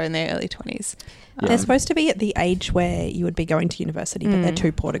 kids are in their early 20s. They're supposed to be at the age where you would be going to university, but they're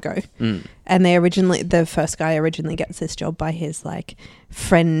too poor to go. Mm. And the first guy originally gets this job by his like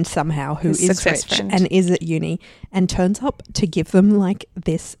friend somehow who His is success rich friend. and is at uni and turns up to give them like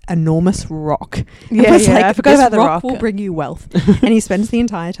this enormous rock. Yeah, It was yeah, like, I forgot this about the rock rock. will bring you wealth. And he spends the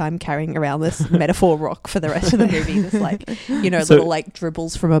entire time carrying around this metaphor rock for the rest of the movie. This like, So- little like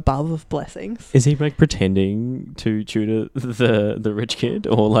dribbles from above of blessings. Is he like pretending to tutor the rich kid,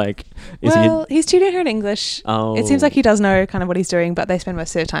 or like is Well, he's tutoring her in English. he? Oh, It seems like he does know kind of what he's doing, but they spend most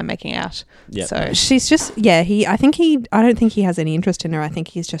of their time making out. Yeah. So She's just I don't think he has any interest in her. I think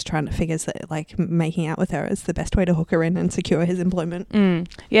he's just trying to figure that like making out with her is the best way to hook her in and secure his employment.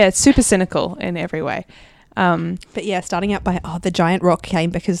 yeah, it's super cynical in every way. But yeah, starting out by the giant rock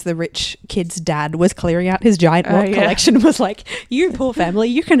came because the rich kid's dad was clearing out his giant Oh, rock yeah. collection. Was like, you poor family,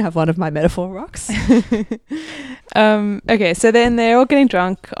 you can have one of my metaphor rocks. Okay, so then they're all getting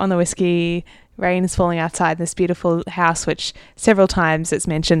drunk on the whiskey. Rain is falling outside in this beautiful house, which several times it's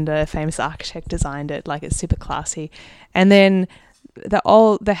mentioned a famous architect designed it, like it's super classy. And then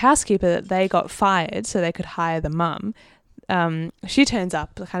the housekeeper that they got fired so they could hire the mum, she turns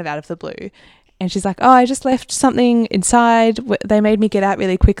up kind of out of the blue. And she's like, oh, I just left something inside. They made me get out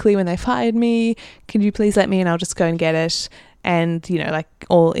really quickly when they fired me. Can you please let me and I'll just go and get it? And, like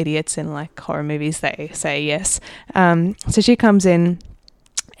all idiots in like horror movies, they say yes. So she comes in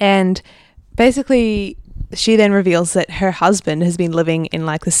and basically she then reveals that her husband has been living in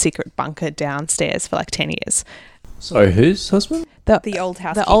like the secret bunker downstairs for like 10 years. So whose husband? The old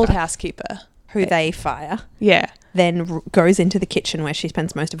housekeeper. The old housekeeper. who they fire. Yeah. Then goes into the kitchen where she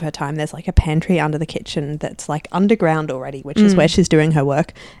spends most of her time. There's like a pantry under the kitchen that's like underground already, which is where she's doing her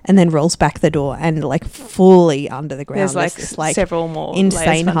work, and then rolls back the door and like fully under the ground. There's like, this, like several more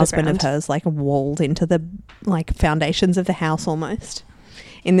insane layers husband of underground. hers like walled into the like foundations of the house almost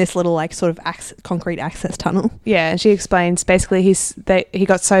in this little like sort of concrete access tunnel. Yeah, and she explains basically he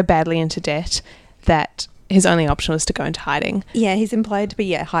got so badly into debt that his only option was to go into hiding. Yeah, he's implied to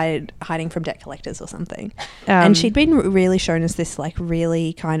be hiding from debt collectors or something. And she'd been really shown as this like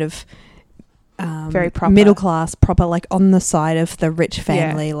really kind of very proper, middle class, proper, like on the side of the rich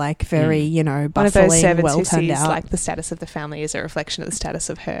family, like very bustling, one of those servants well who turned sees out. like the status of the family is a reflection of the status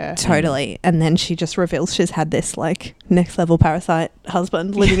of her. Totally. And then she just reveals she's had this like next level parasite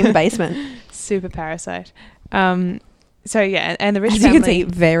husband living in the basement. Super parasite. So yeah, and the rich As family, you can see,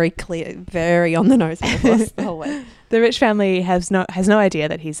 very clear, very on the nose the whole way. the rich family has no idea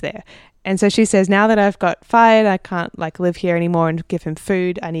that he's there. And so she says, now that I've got fired, I can't like live here anymore and give him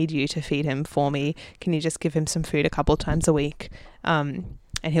food. I need you to feed him for me. Can you just give him some food a couple times a week? And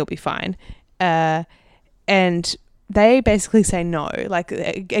he'll be fine. And they basically say no. Like,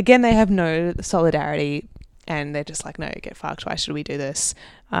 again, they have no solidarity and they're just like, no, get fucked. Why should we do this?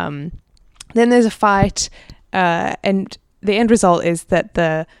 Then there's a fight. And the end result is that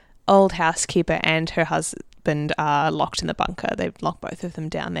the old housekeeper and her husband are locked in the bunker. They lock both of them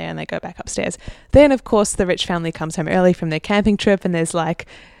down there and they go back upstairs. Then, of course, the rich family comes home early from their camping trip and there's like,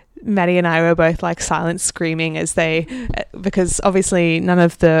 Maddie and I were both like silent screaming because obviously none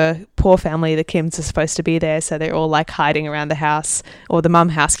of the poor family, the Kims, are supposed to be there. So they're all like hiding around the house, or the mum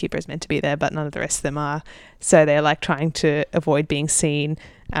housekeeper is meant to be there, but none of the rest of them are. So they're like trying to avoid being seen.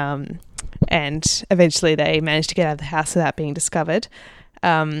 And eventually they managed to get out of the house without being discovered.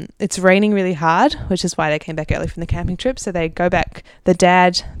 It's raining really hard, which is why they came back early from the camping trip. So they go back, the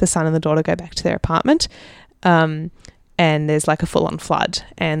dad, the son and the daughter go back to their apartment. And there's like a full-on flood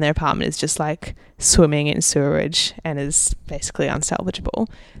and their apartment is just like swimming in sewerage and is basically unsalvageable.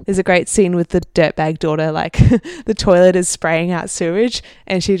 There's a great scene with the dirtbag daughter, like the toilet is spraying out sewage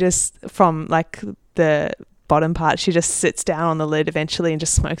and she just, from like the bottom part, she just sits down on the lid eventually and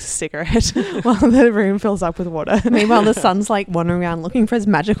just smokes a cigarette while the room fills up with water. Meanwhile, the son's like wandering around looking for his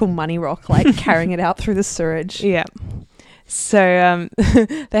magical money rock, like carrying it out through the sewage. Yeah. So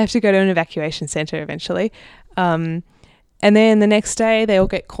they have to go to an evacuation centre eventually. And then the next day they all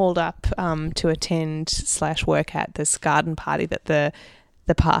get called up to attend/work at this garden party that the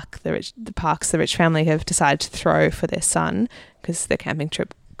Parks, the rich family have decided to throw for their son because their camping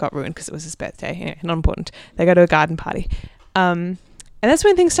trip got ruined because it was his birthday. Anyway, not important. They go to a garden party. And that's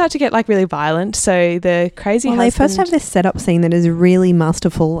when things start to get like really violent. So the crazy husband... they first have this setup scene that is really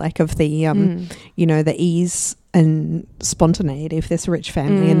masterful, like of the, you know, the ease and spontaneity of this rich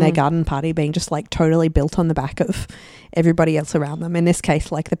family and their garden party being just like totally built on the back of everybody else around them. In this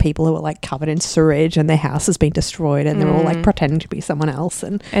case, like the people who are like covered in sewage and their house has been destroyed and they're all like pretending to be someone else.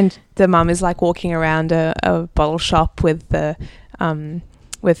 And the mum is like walking around a bottle shop with the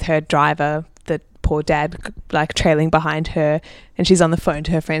with her driver, the poor dad like trailing behind her, and she's on the phone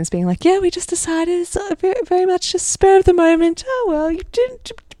to her friends being like, yeah, we just decided it's very, very much just spur of the moment. Oh well, you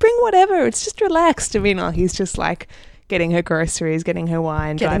didn't bring whatever, it's just relaxed. I mean, he's just like getting her groceries, getting her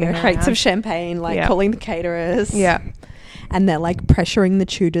wine, Getting her crates around. of champagne, like Yeah. calling the caterers. Yeah. And they're like pressuring the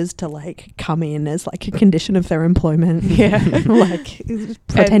tutors to like come in as like a condition of their employment. Yeah. Like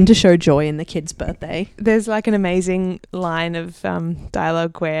pretend to show joy in the kid's birthday. There's like an amazing line of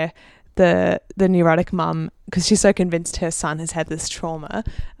dialogue where the neurotic mum, because she's so convinced her son has had this trauma,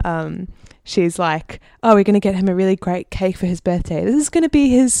 she's like, oh, we're going to get him a really great cake for his birthday. This is going to be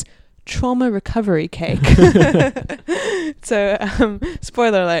his trauma recovery cake. So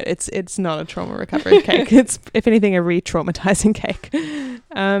spoiler alert, it's not a trauma recovery cake. It's, if anything, a re-traumatizing cake.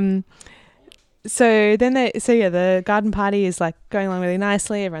 So the garden party is like going along really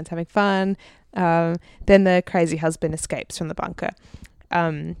nicely, everyone's having fun. Then the crazy husband escapes from the bunker.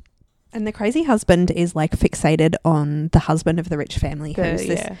 And the crazy husband is like fixated on the husband of the rich family, who's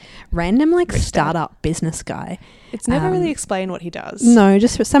this random like Rich dad. startup business guy. It's never really explained what he does. No,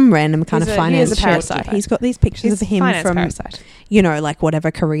 just some random kind of finance. He is a parasite. He's got these pictures He's of him finance from, parasite. you know, like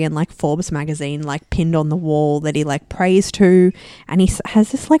whatever Korean like Forbes magazine, like pinned on the wall that he like prays to, and he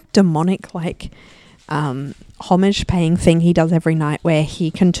has this like demonic like homage paying thing he does every night where he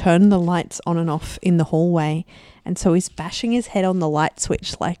can turn the lights on and off in the hallway, and so he's bashing his head on the light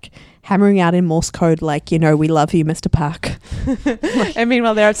switch, like hammering out in Morse code, like, you know, we love you, Mr. Park. And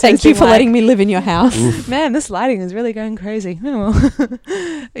meanwhile, they're upstairs Thank you being for like, letting me live in your house. man, this lighting is really going crazy. Oh,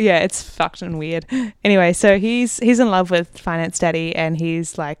 well. Yeah, it's fucked and weird. Anyway, so he's in love with Finance Daddy, and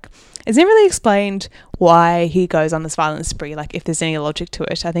he's like, it's never really explained why he goes on this violent spree, like if there's any logic to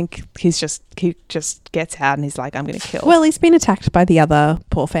it. I think he just gets out and he's like, I'm going to kill. Well, he's been attacked by the other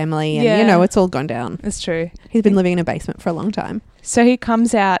poor family, and, you know, it's all gone down. It's true. He's been living in a basement for a long time. So he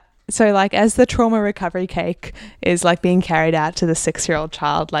comes out. So like as the trauma recovery cake is like being carried out to the 6-year-old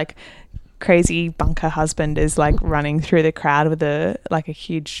child, like crazy bunker husband is like running through the crowd with a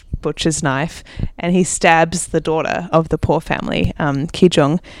huge butcher's knife, and he stabs the daughter of the poor family,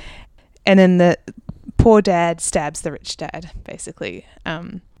 Ki-jung, and then the poor dad stabs the rich dad, basically.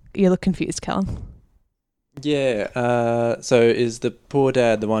 You look confused, Callum. Yeah. So is the poor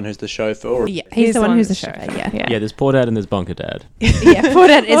dad the one who's the chauffeur? Or Yeah, he's the one who's the chauffeur. chauffeur, yeah. Yeah, there's poor dad and there's bunker dad. Yeah, poor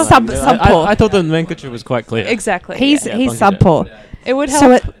dad is sub poor. I thought the nomenclature was quite clear. Exactly. He's Yeah, he's bunker sub dad. poor. It would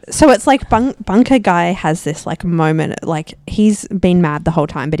help. So it's like bunker guy has this like moment, like he's been mad the whole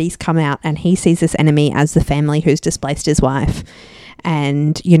time, but he's come out and he sees this enemy as the family who's displaced his wife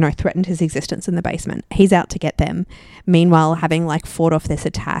and, you know, threatened his existence in the basement. He's out to get them. Meanwhile, having like fought off this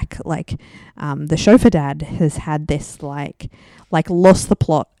attack, like the chauffeur dad has had this like lost the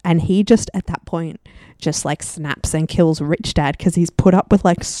plot, and he just at that point just like snaps and kills rich dad because he's put up with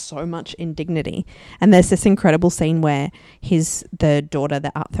like so much indignity. And there's this incredible scene where the daughter,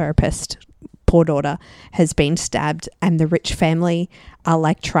 the art therapist, poor daughter, has been stabbed, and the rich family are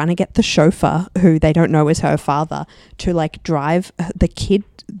like trying to get the chauffeur, who they don't know is her father, to like drive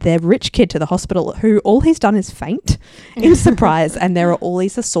their rich kid to the hospital, who all he's done is faint in surprise, and there are all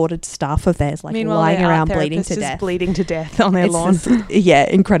these assorted staff of theirs like Meanwhile, lying their art around bleeding therapist to is death. bleeding to death on their It's lawn. this,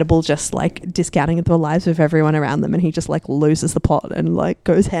 incredible, just like discounting the lives of everyone around them, and he just like loses the plot and like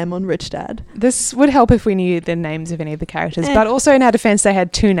goes ham on rich dad. This would help if we knew the names of any of the characters, but also in our defense, they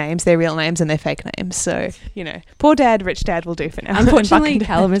had 2 names, their real names and their fake names. So, you know, poor dad, rich dad will do for now. Unfortunately, Bunker dad.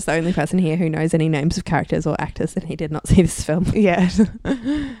 Callum is the only person here who knows any names of characters or actors, and he did not see this film. Yeah.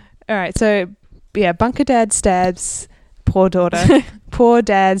 All right. So, yeah, bunker dad stabs poor daughter. Poor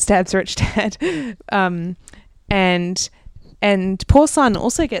dad stabs rich dad. And poor son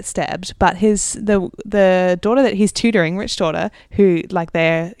also gets stabbed, but the daughter that he's tutoring, rich daughter, who like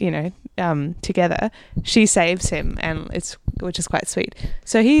they're, you know, together, she saves him, and which is quite sweet.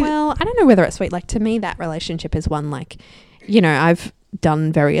 So Well, I don't know whether it's sweet. Like, to me, that relationship is one, like, you know, I've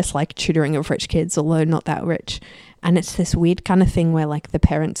done various like tutoring of rich kids, although not that rich, and it's this weird kind of thing where like the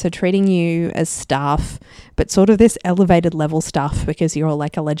parents are treating you as staff, but sort of this elevated level staff because you're all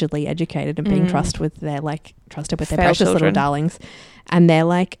like allegedly educated and being trusted with their precious little children. darlings, and they're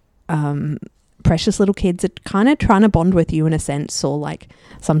like precious little kids are kind of trying to bond with you in a sense, or like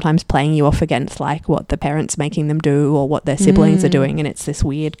sometimes playing you off against like what the parents making them do or what their siblings are doing, and it's this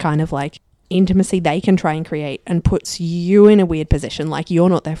weird kind of like intimacy they can try and create, and puts you in a weird position, like you're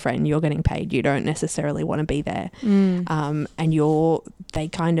not their friend, you're getting paid, you don't necessarily want to be there, and they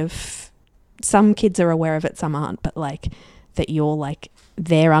kind of, some kids are aware of it, some aren't, but like that you're like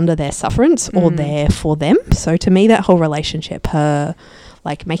they're under their sufferance or there for them. So to me, that whole relationship, her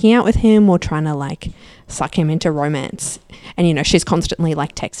like making out with him or trying to like suck him into romance. And, you know, she's constantly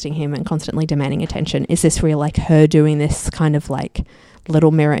like texting him and constantly demanding attention. Is this real, like her doing this kind of like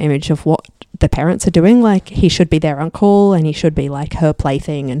little mirror image of what the parents are doing? Like he should be their uncle and he should be like her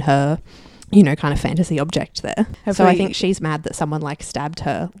plaything and her, you know, kind of fantasy object there. So I think she's mad that someone like stabbed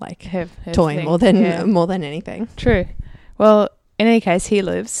her like her toy thing. more than anything. True. Well, in any case, he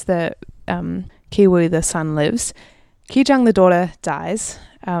lives. The Kiwoo, the son, lives. Ki-jung, the daughter, dies.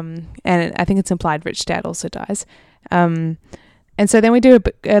 And I think it's implied Rich Dad also dies. And so then we do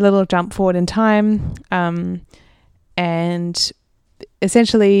a little jump forward in time. And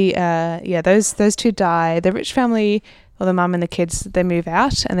essentially, those two die. The rich family, or the mum and the kids, they move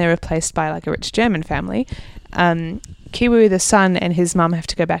out and they're replaced by like a rich German family. Kiwoo, the son, and his mum have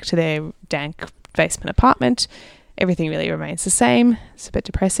to go back to their dank basement apartment. Everything really remains the same. It's a bit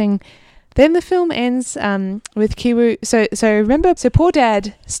depressing. Then the film ends with Kiwoo. So remember, poor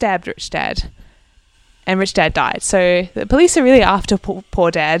dad stabbed rich dad, and rich dad died. So the police are really after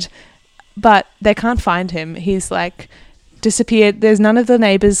poor dad, but they can't find him. He's like disappeared. There's none of the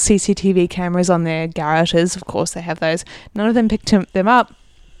neighbors' CCTV cameras on their garages. Of course, they have those. None of them picked them up.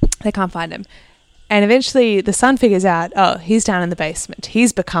 They can't find him. And eventually the son figures out, oh, he's down in the basement.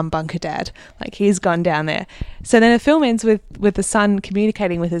 He's become Bunker Dad. Like, he's gone down there. So then the film ends with the son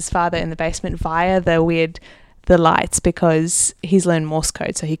communicating with his father in the basement via the lights, because he's learned Morse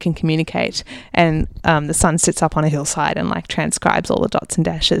code so he can communicate. And the son sits up on a hillside and, like, transcribes all the dots and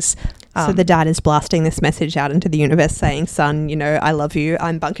dashes. So the dad is blasting this message out into the universe saying, son, you know, I love you.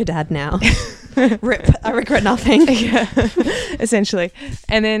 I'm Bunker Dad now. Rip. I regret nothing. Yeah, essentially.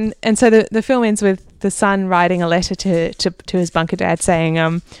 And so the film ends with the son writing a letter to his Bunker Dad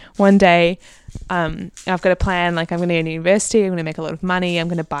saying, one day I've got a plan, like I'm going to go to university, I'm going to make a lot of money, I'm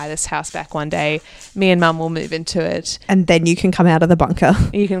going to buy this house back one day, me and mum will move into it. And then you can come out of the bunker.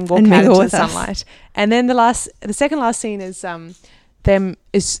 You can walk out into the sunlight. And then the second last scene is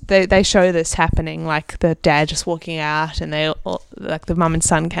they show this happening, like the dad just walking out, and they all, like the mum and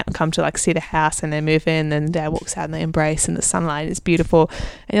son come to like see the house, and they move in, and the dad walks out and they embrace, and the sunlight is beautiful,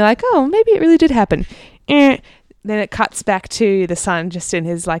 and you're like, oh, maybe it really did happen. Then it cuts back to the son just in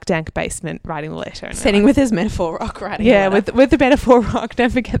his like dank basement writing the letter, and sitting with his metaphor rock writing. Yeah, with the metaphor rock.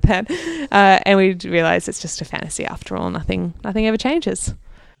 Don't forget that. And we realise it's just a fantasy after all. Nothing ever changes.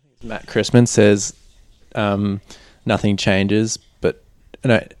 Matt Christman says nothing changes, but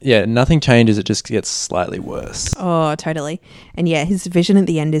nothing changes. It just gets slightly worse. Oh, totally. And yeah, his vision at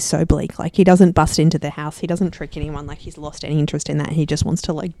the end is so bleak. Like, he doesn't bust into the house. He doesn't trick anyone. Like, he's lost any interest in that. He just wants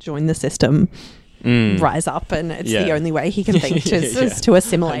to like join the system, rise up, and it's the only way he can think to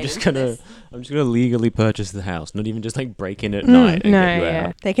assimilate. I'm just gonna legally purchase the house, not even just like break in at night and get you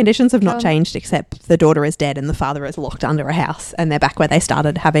out. Their conditions have not changed, except the daughter is dead and the father is locked under a house, and they're back where they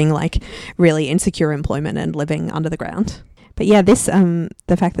started, having like really insecure employment and living under the ground. But yeah, this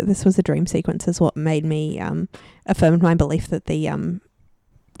the fact that this was a dream sequence is what made me affirm my belief that the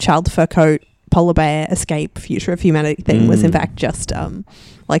child fur coat, polar bear, escape, future of humanity thing was in fact just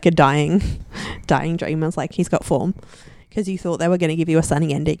like a dying dream. I was like, he's got form, because you thought they were going to give you a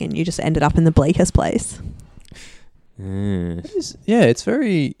sunny ending and you just ended up in the bleakest place. It's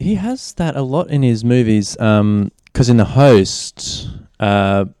very... He has that a lot in his movies, because in The Host...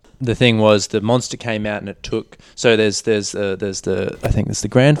 the thing was, the monster came out and it took... So there's the... I think there's the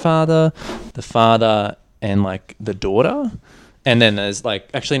grandfather, the father, and like the daughter. And then there's like...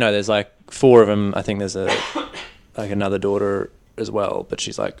 Actually, no, there's like 4 of them. I think there's another daughter as well, but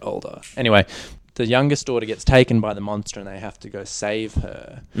she's like older. Anyway, the youngest daughter gets taken by the monster and they have to go save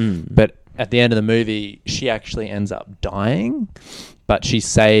her. But at the end of the movie, she actually ends up dying, but she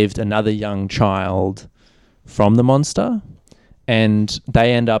saved another young child from the monster. And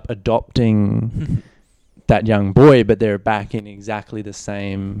they end up adopting that young boy, but they're back in exactly the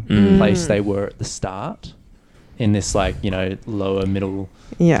same place they were at the start, in this like, you know, lower middle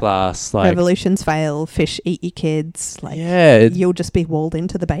class. Like, revolutions fail, fish eat your kids. Like, you'll just be walled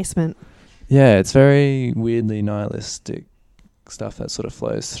into the basement. Yeah, it's very weirdly nihilistic stuff that sort of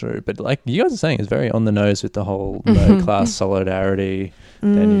flows through. But like you guys are saying, it's very on the nose with the whole no class solidarity.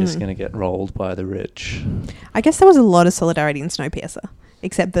 Then you're just going to get rolled by the rich. I guess there was a lot of solidarity in Snowpiercer,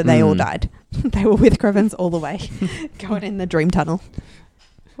 except that they all died. They were with Crevens all the way, going in the dream tunnel.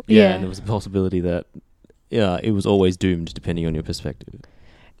 Yeah, and there was a possibility that it was always doomed, depending on your perspective.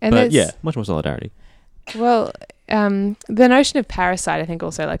 And but yeah, much more solidarity. Well, the notion of parasite, I think,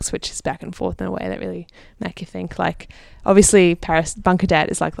 also like switches back and forth in a way that really make you think. Like, obviously, Bunker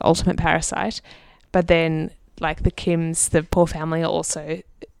Dad is like the ultimate parasite, but then like the Kims, the poor family, are also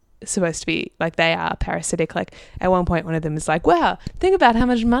supposed to be like, they are parasitic. Like at one point, one of them is like, wow, think about how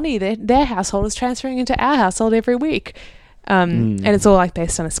much money their household is transferring into our household every week. And it's all like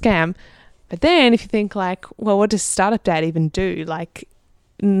based on a scam. But then if you think like, well, what does Startup Dad even do? Like,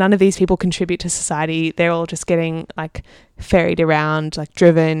 none of these people contribute to society. They're all just getting like ferried around, like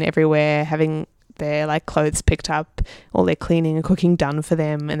driven everywhere, having their like clothes picked up, all their cleaning and cooking done for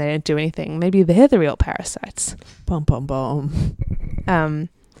them, and they don't do anything. Maybe they're the real parasites. Bum, bum, bum.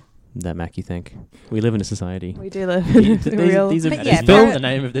 That Mac, you think? We live in a society. We do live in a real... These are But yeah, the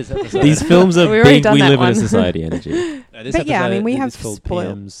name of this episode. these films are We've already big. done We that live in one. a society energy. No, this But yeah, I mean, we episode have is called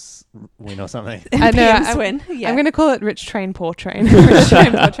spoiled- PM's Win or something. I know, PM I'm- Swin. Yeah. I'm going to call it Rich Train, Poor Train. Rich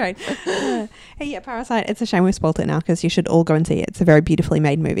Train, Poor Train. Hey, yeah, Parasite. It's a shame we've spoiled it now because you should all go and see it. It's a very beautifully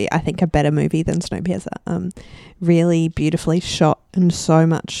made movie. I think a better movie than Snowpiercer. Really beautifully shot and so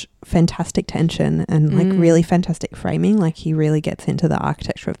much fantastic tension and like really fantastic framing. Like he really gets into the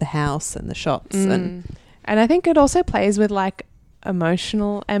architecture of the house and the shots. And I think it also plays with like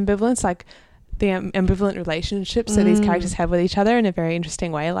emotional ambivalence, like the ambivalent relationships that these characters have with each other in a very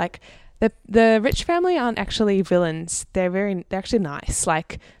interesting way. Like the rich family aren't actually villains. They're actually nice.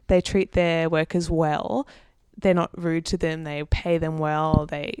 Like they treat their workers well. They're not rude to them. They pay them well.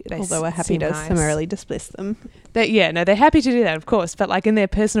 They Although we're happy seem to nice. summarily dismiss them. They're happy to do that, of course. But like in their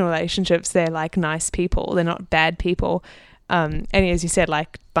personal relationships, they're like nice people. They're not bad people. And as you said,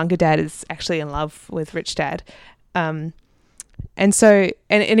 like Bunker Dad is actually in love with Rich Dad. And so,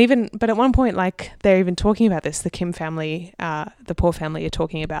 and even, but at one point, like they're even talking about this, the Kim family, the poor family are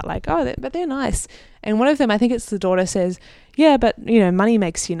talking about like, oh, but they're nice. And one of them, I think it's the daughter, says, yeah, but you know, money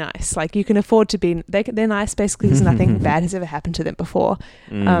makes you nice. Like you can afford to be, they're nice basically because nothing bad has ever happened to them before.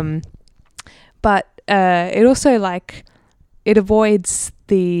 But it also like, it avoids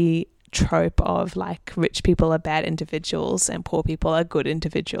the trope of like rich people are bad individuals and poor people are good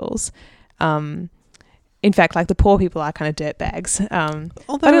individuals. In fact, like the poor people are kind of dirtbags.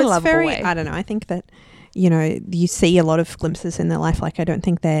 Although in a it's lovable very, way. I don't know, I think that, you know, you see a lot of glimpses in their life. Like I don't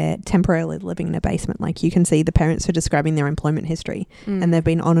think they're temporarily living in a basement. Like you can see the parents are describing their employment history and they've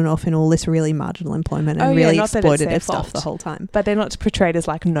been on and off in all this really marginal employment and really not that it's their exploitative stuff fault. the whole time. But they're not portrayed as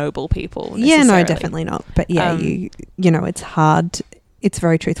like noble people. Yeah, no, necessarily. definitely not. But yeah, you know, it's hard. It's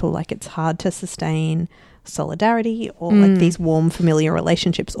very truthful. Like it's hard to sustain solidarity or like these warm familiar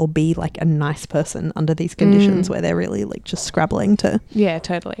relationships or be like a nice person under these conditions where they're really like just scrabbling to. Yeah,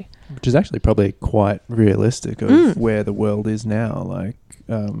 totally. Which is actually probably quite realistic of where the world is now. Like,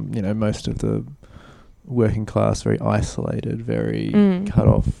 you know, most of the working class, very isolated, very cut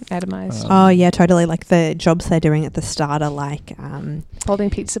off. Atomized. Oh yeah, totally. Like the jobs they're doing at the start are like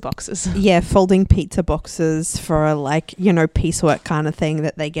Holding pizza boxes. yeah, folding pizza boxes for a like, you know, piecework kind of thing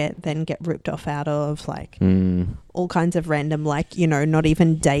that they get ripped off out of, like all kinds of random, like, you know, not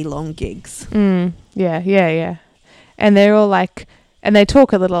even day long gigs. Yeah. And they're all like, and they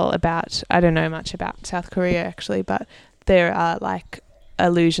talk a little about, I don't know much about South Korea actually, but there are like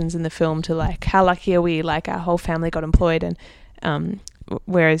allusions in the film to like how lucky are we, like our whole family got employed. And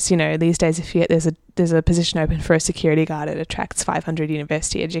whereas, you know, these days if you there's a position open for a security guard, it attracts 500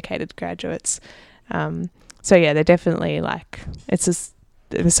 university educated graduates. So yeah, they're definitely like, it's just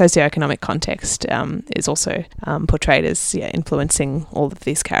the socioeconomic context is also portrayed as influencing all of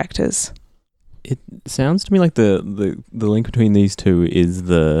these characters. It sounds to me like the link between these two is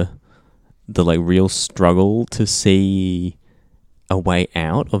the like real struggle to see a way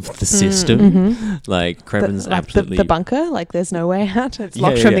out of the system. Like Krevin's absolutely the bunker, like there's no way out. It's Yeah,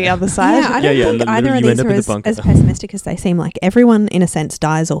 locked yeah, from yeah. the other side. Yeah, I don't Yeah, think and either of you end these up are in the as bunker. pessimistic as they seem. Like everyone in a sense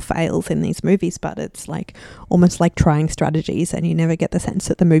dies or fails in these movies, but it's like almost like trying strategies and you never get the sense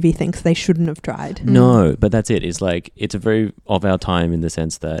that the movie thinks they shouldn't have tried. No, but that's it. It's like it's a very of our time in the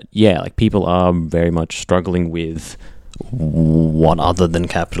sense that like people are very much struggling with what other than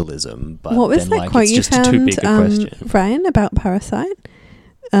capitalism. But What was then, that like, quote it's you just found, too big a question. Ryan, about Parasite?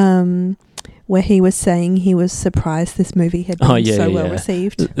 Where he was saying he was surprised this movie had been well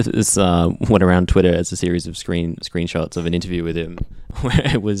received. This went around Twitter as a series of screenshots of an interview with him, where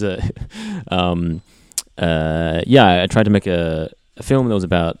it was I tried to make a film that was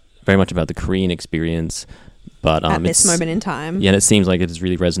very much about the Korean experience, but at this moment in time. Yeah, and it seems like it has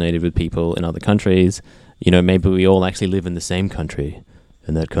really resonated with people in other countries. You know, maybe we all actually live in the same country,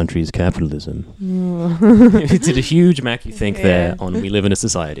 and that country is capitalism. It's a huge Mac, you think, there on we live in a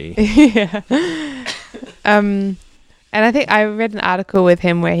society. Yeah. And I think I read an article with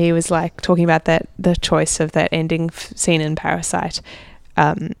him where he was like talking about the choice of that ending scene in Parasite,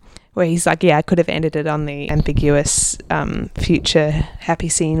 where he's like, I could have ended it on the ambiguous future happy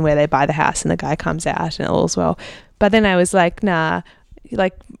scene where they buy the house and the guy comes out and all's well. But then I was like, nah,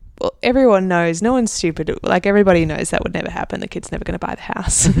 like well, everyone knows, no one's stupid. Like, everybody knows that would never happen. The kid's never going to buy the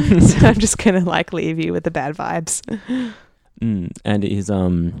house. So I'm just going to, like, leave you with the bad vibes. And his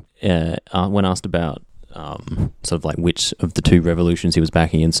when asked about sort of like which of the two revolutions he was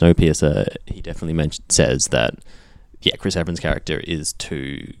backing in Snowpiercer, he definitely says that Chris Evans' character is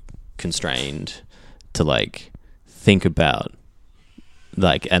too constrained to like think about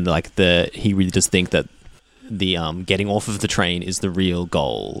he really does think that the getting off of the train is the real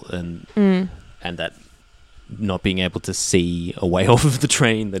goal, and that not being able to see a way off of the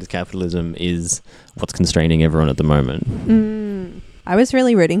train that is capitalism is what's constraining everyone at the moment. I was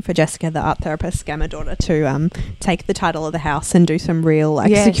really rooting for Jessica, the art therapist scammer daughter, to take the title of the house and do some real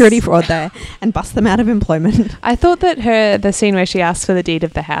security fraud there and bust them out of employment. I thought that the scene where she asked for the deed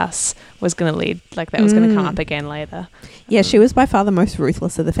of the house was going to lead, like, that was going to come up again later. Yeah, she was by far the most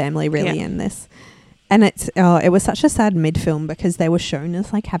ruthless of the family, really, in this. And it was such a sad mid-film because they were shown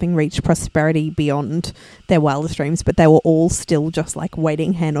as like having reached prosperity beyond their wildest dreams, but they were all still just like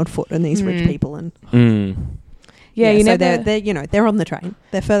waiting hand on foot on these rich people. And so they're on the train.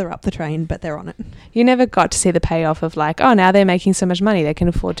 They're further up the train, but they're on it. You never got to see the payoff of like, oh, now they're making so much money they can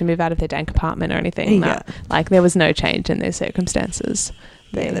afford to move out of their dank apartment or anything. No. Like, there was no change in their circumstances.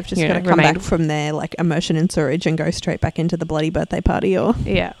 They've just got to come back from their like immersion in sewage and go straight back into the bloody birthday party.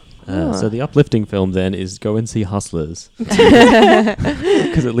 So the uplifting film then is go and see Hustlers,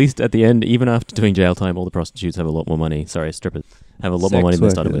 because at least at the end, even after doing jail time, all the prostitutes have a lot more money. Strippers have a lot more money than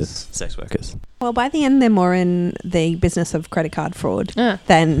they started with. Sex workers. Well, by the end, they're more in the business of credit card fraud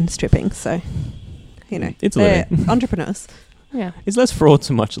than stripping. So, it's they're entrepreneurs. Yeah, it's less fraud,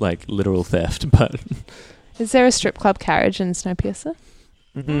 so much like literal theft. But is there a strip club carriage in Snowpiercer?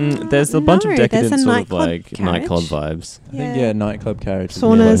 There's a bunch of decadent sort of like carriage. Nightclub vibes. I think nightclub carriage.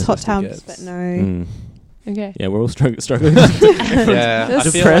 Saunas, hot tubs, but no. Okay. Yeah, we're all struggling. Yeah,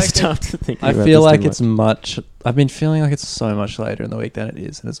 depressed after thinking about this. I feel like it's much. I've been feeling like it's so much later in the week than it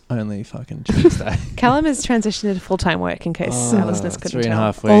is, and it's only fucking Tuesday. Callum has transitioned into full-time work, in case our listeners couldn't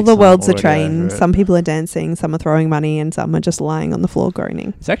tell. 3.5 weeks. All the world's a train. Some people are dancing, some are throwing money, and some are just lying on the floor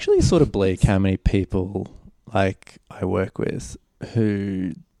groaning. It's actually sort of bleak how many people like I work with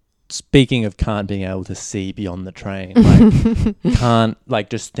who, speaking of can't being able to see beyond the train, like can't like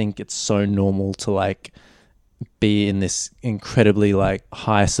just think it's so normal to like be in this incredibly like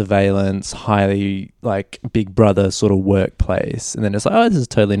high surveillance, highly like Big Brother sort of workplace, and then it's like, oh, this is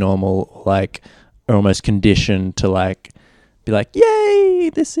totally normal, like are almost conditioned to like be like,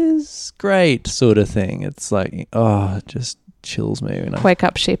 yay, this is great sort of thing. It's like, oh, it just chills me. Wake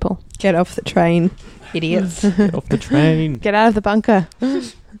up, sheeple. Get off the train, idiots. Get off the train. Get out of the bunker.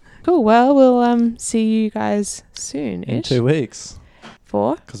 Cool. Well, we'll see you guys soon. In 2 weeks.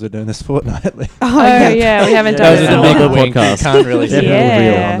 Because we're doing this fortnightly. Oh yeah, we haven't done it in a while. Podcast. You can't really see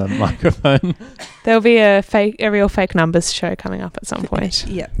reveal on the microphone. There'll be a real fake numbers show coming up at some point.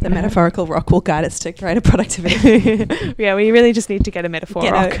 Yep, the metaphorical rock will guide us to greater productivity. Yeah, we really just need to get a metaphor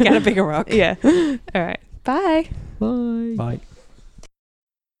rock. Get a bigger rock. Yeah. All right. Bye. Bye. Bye.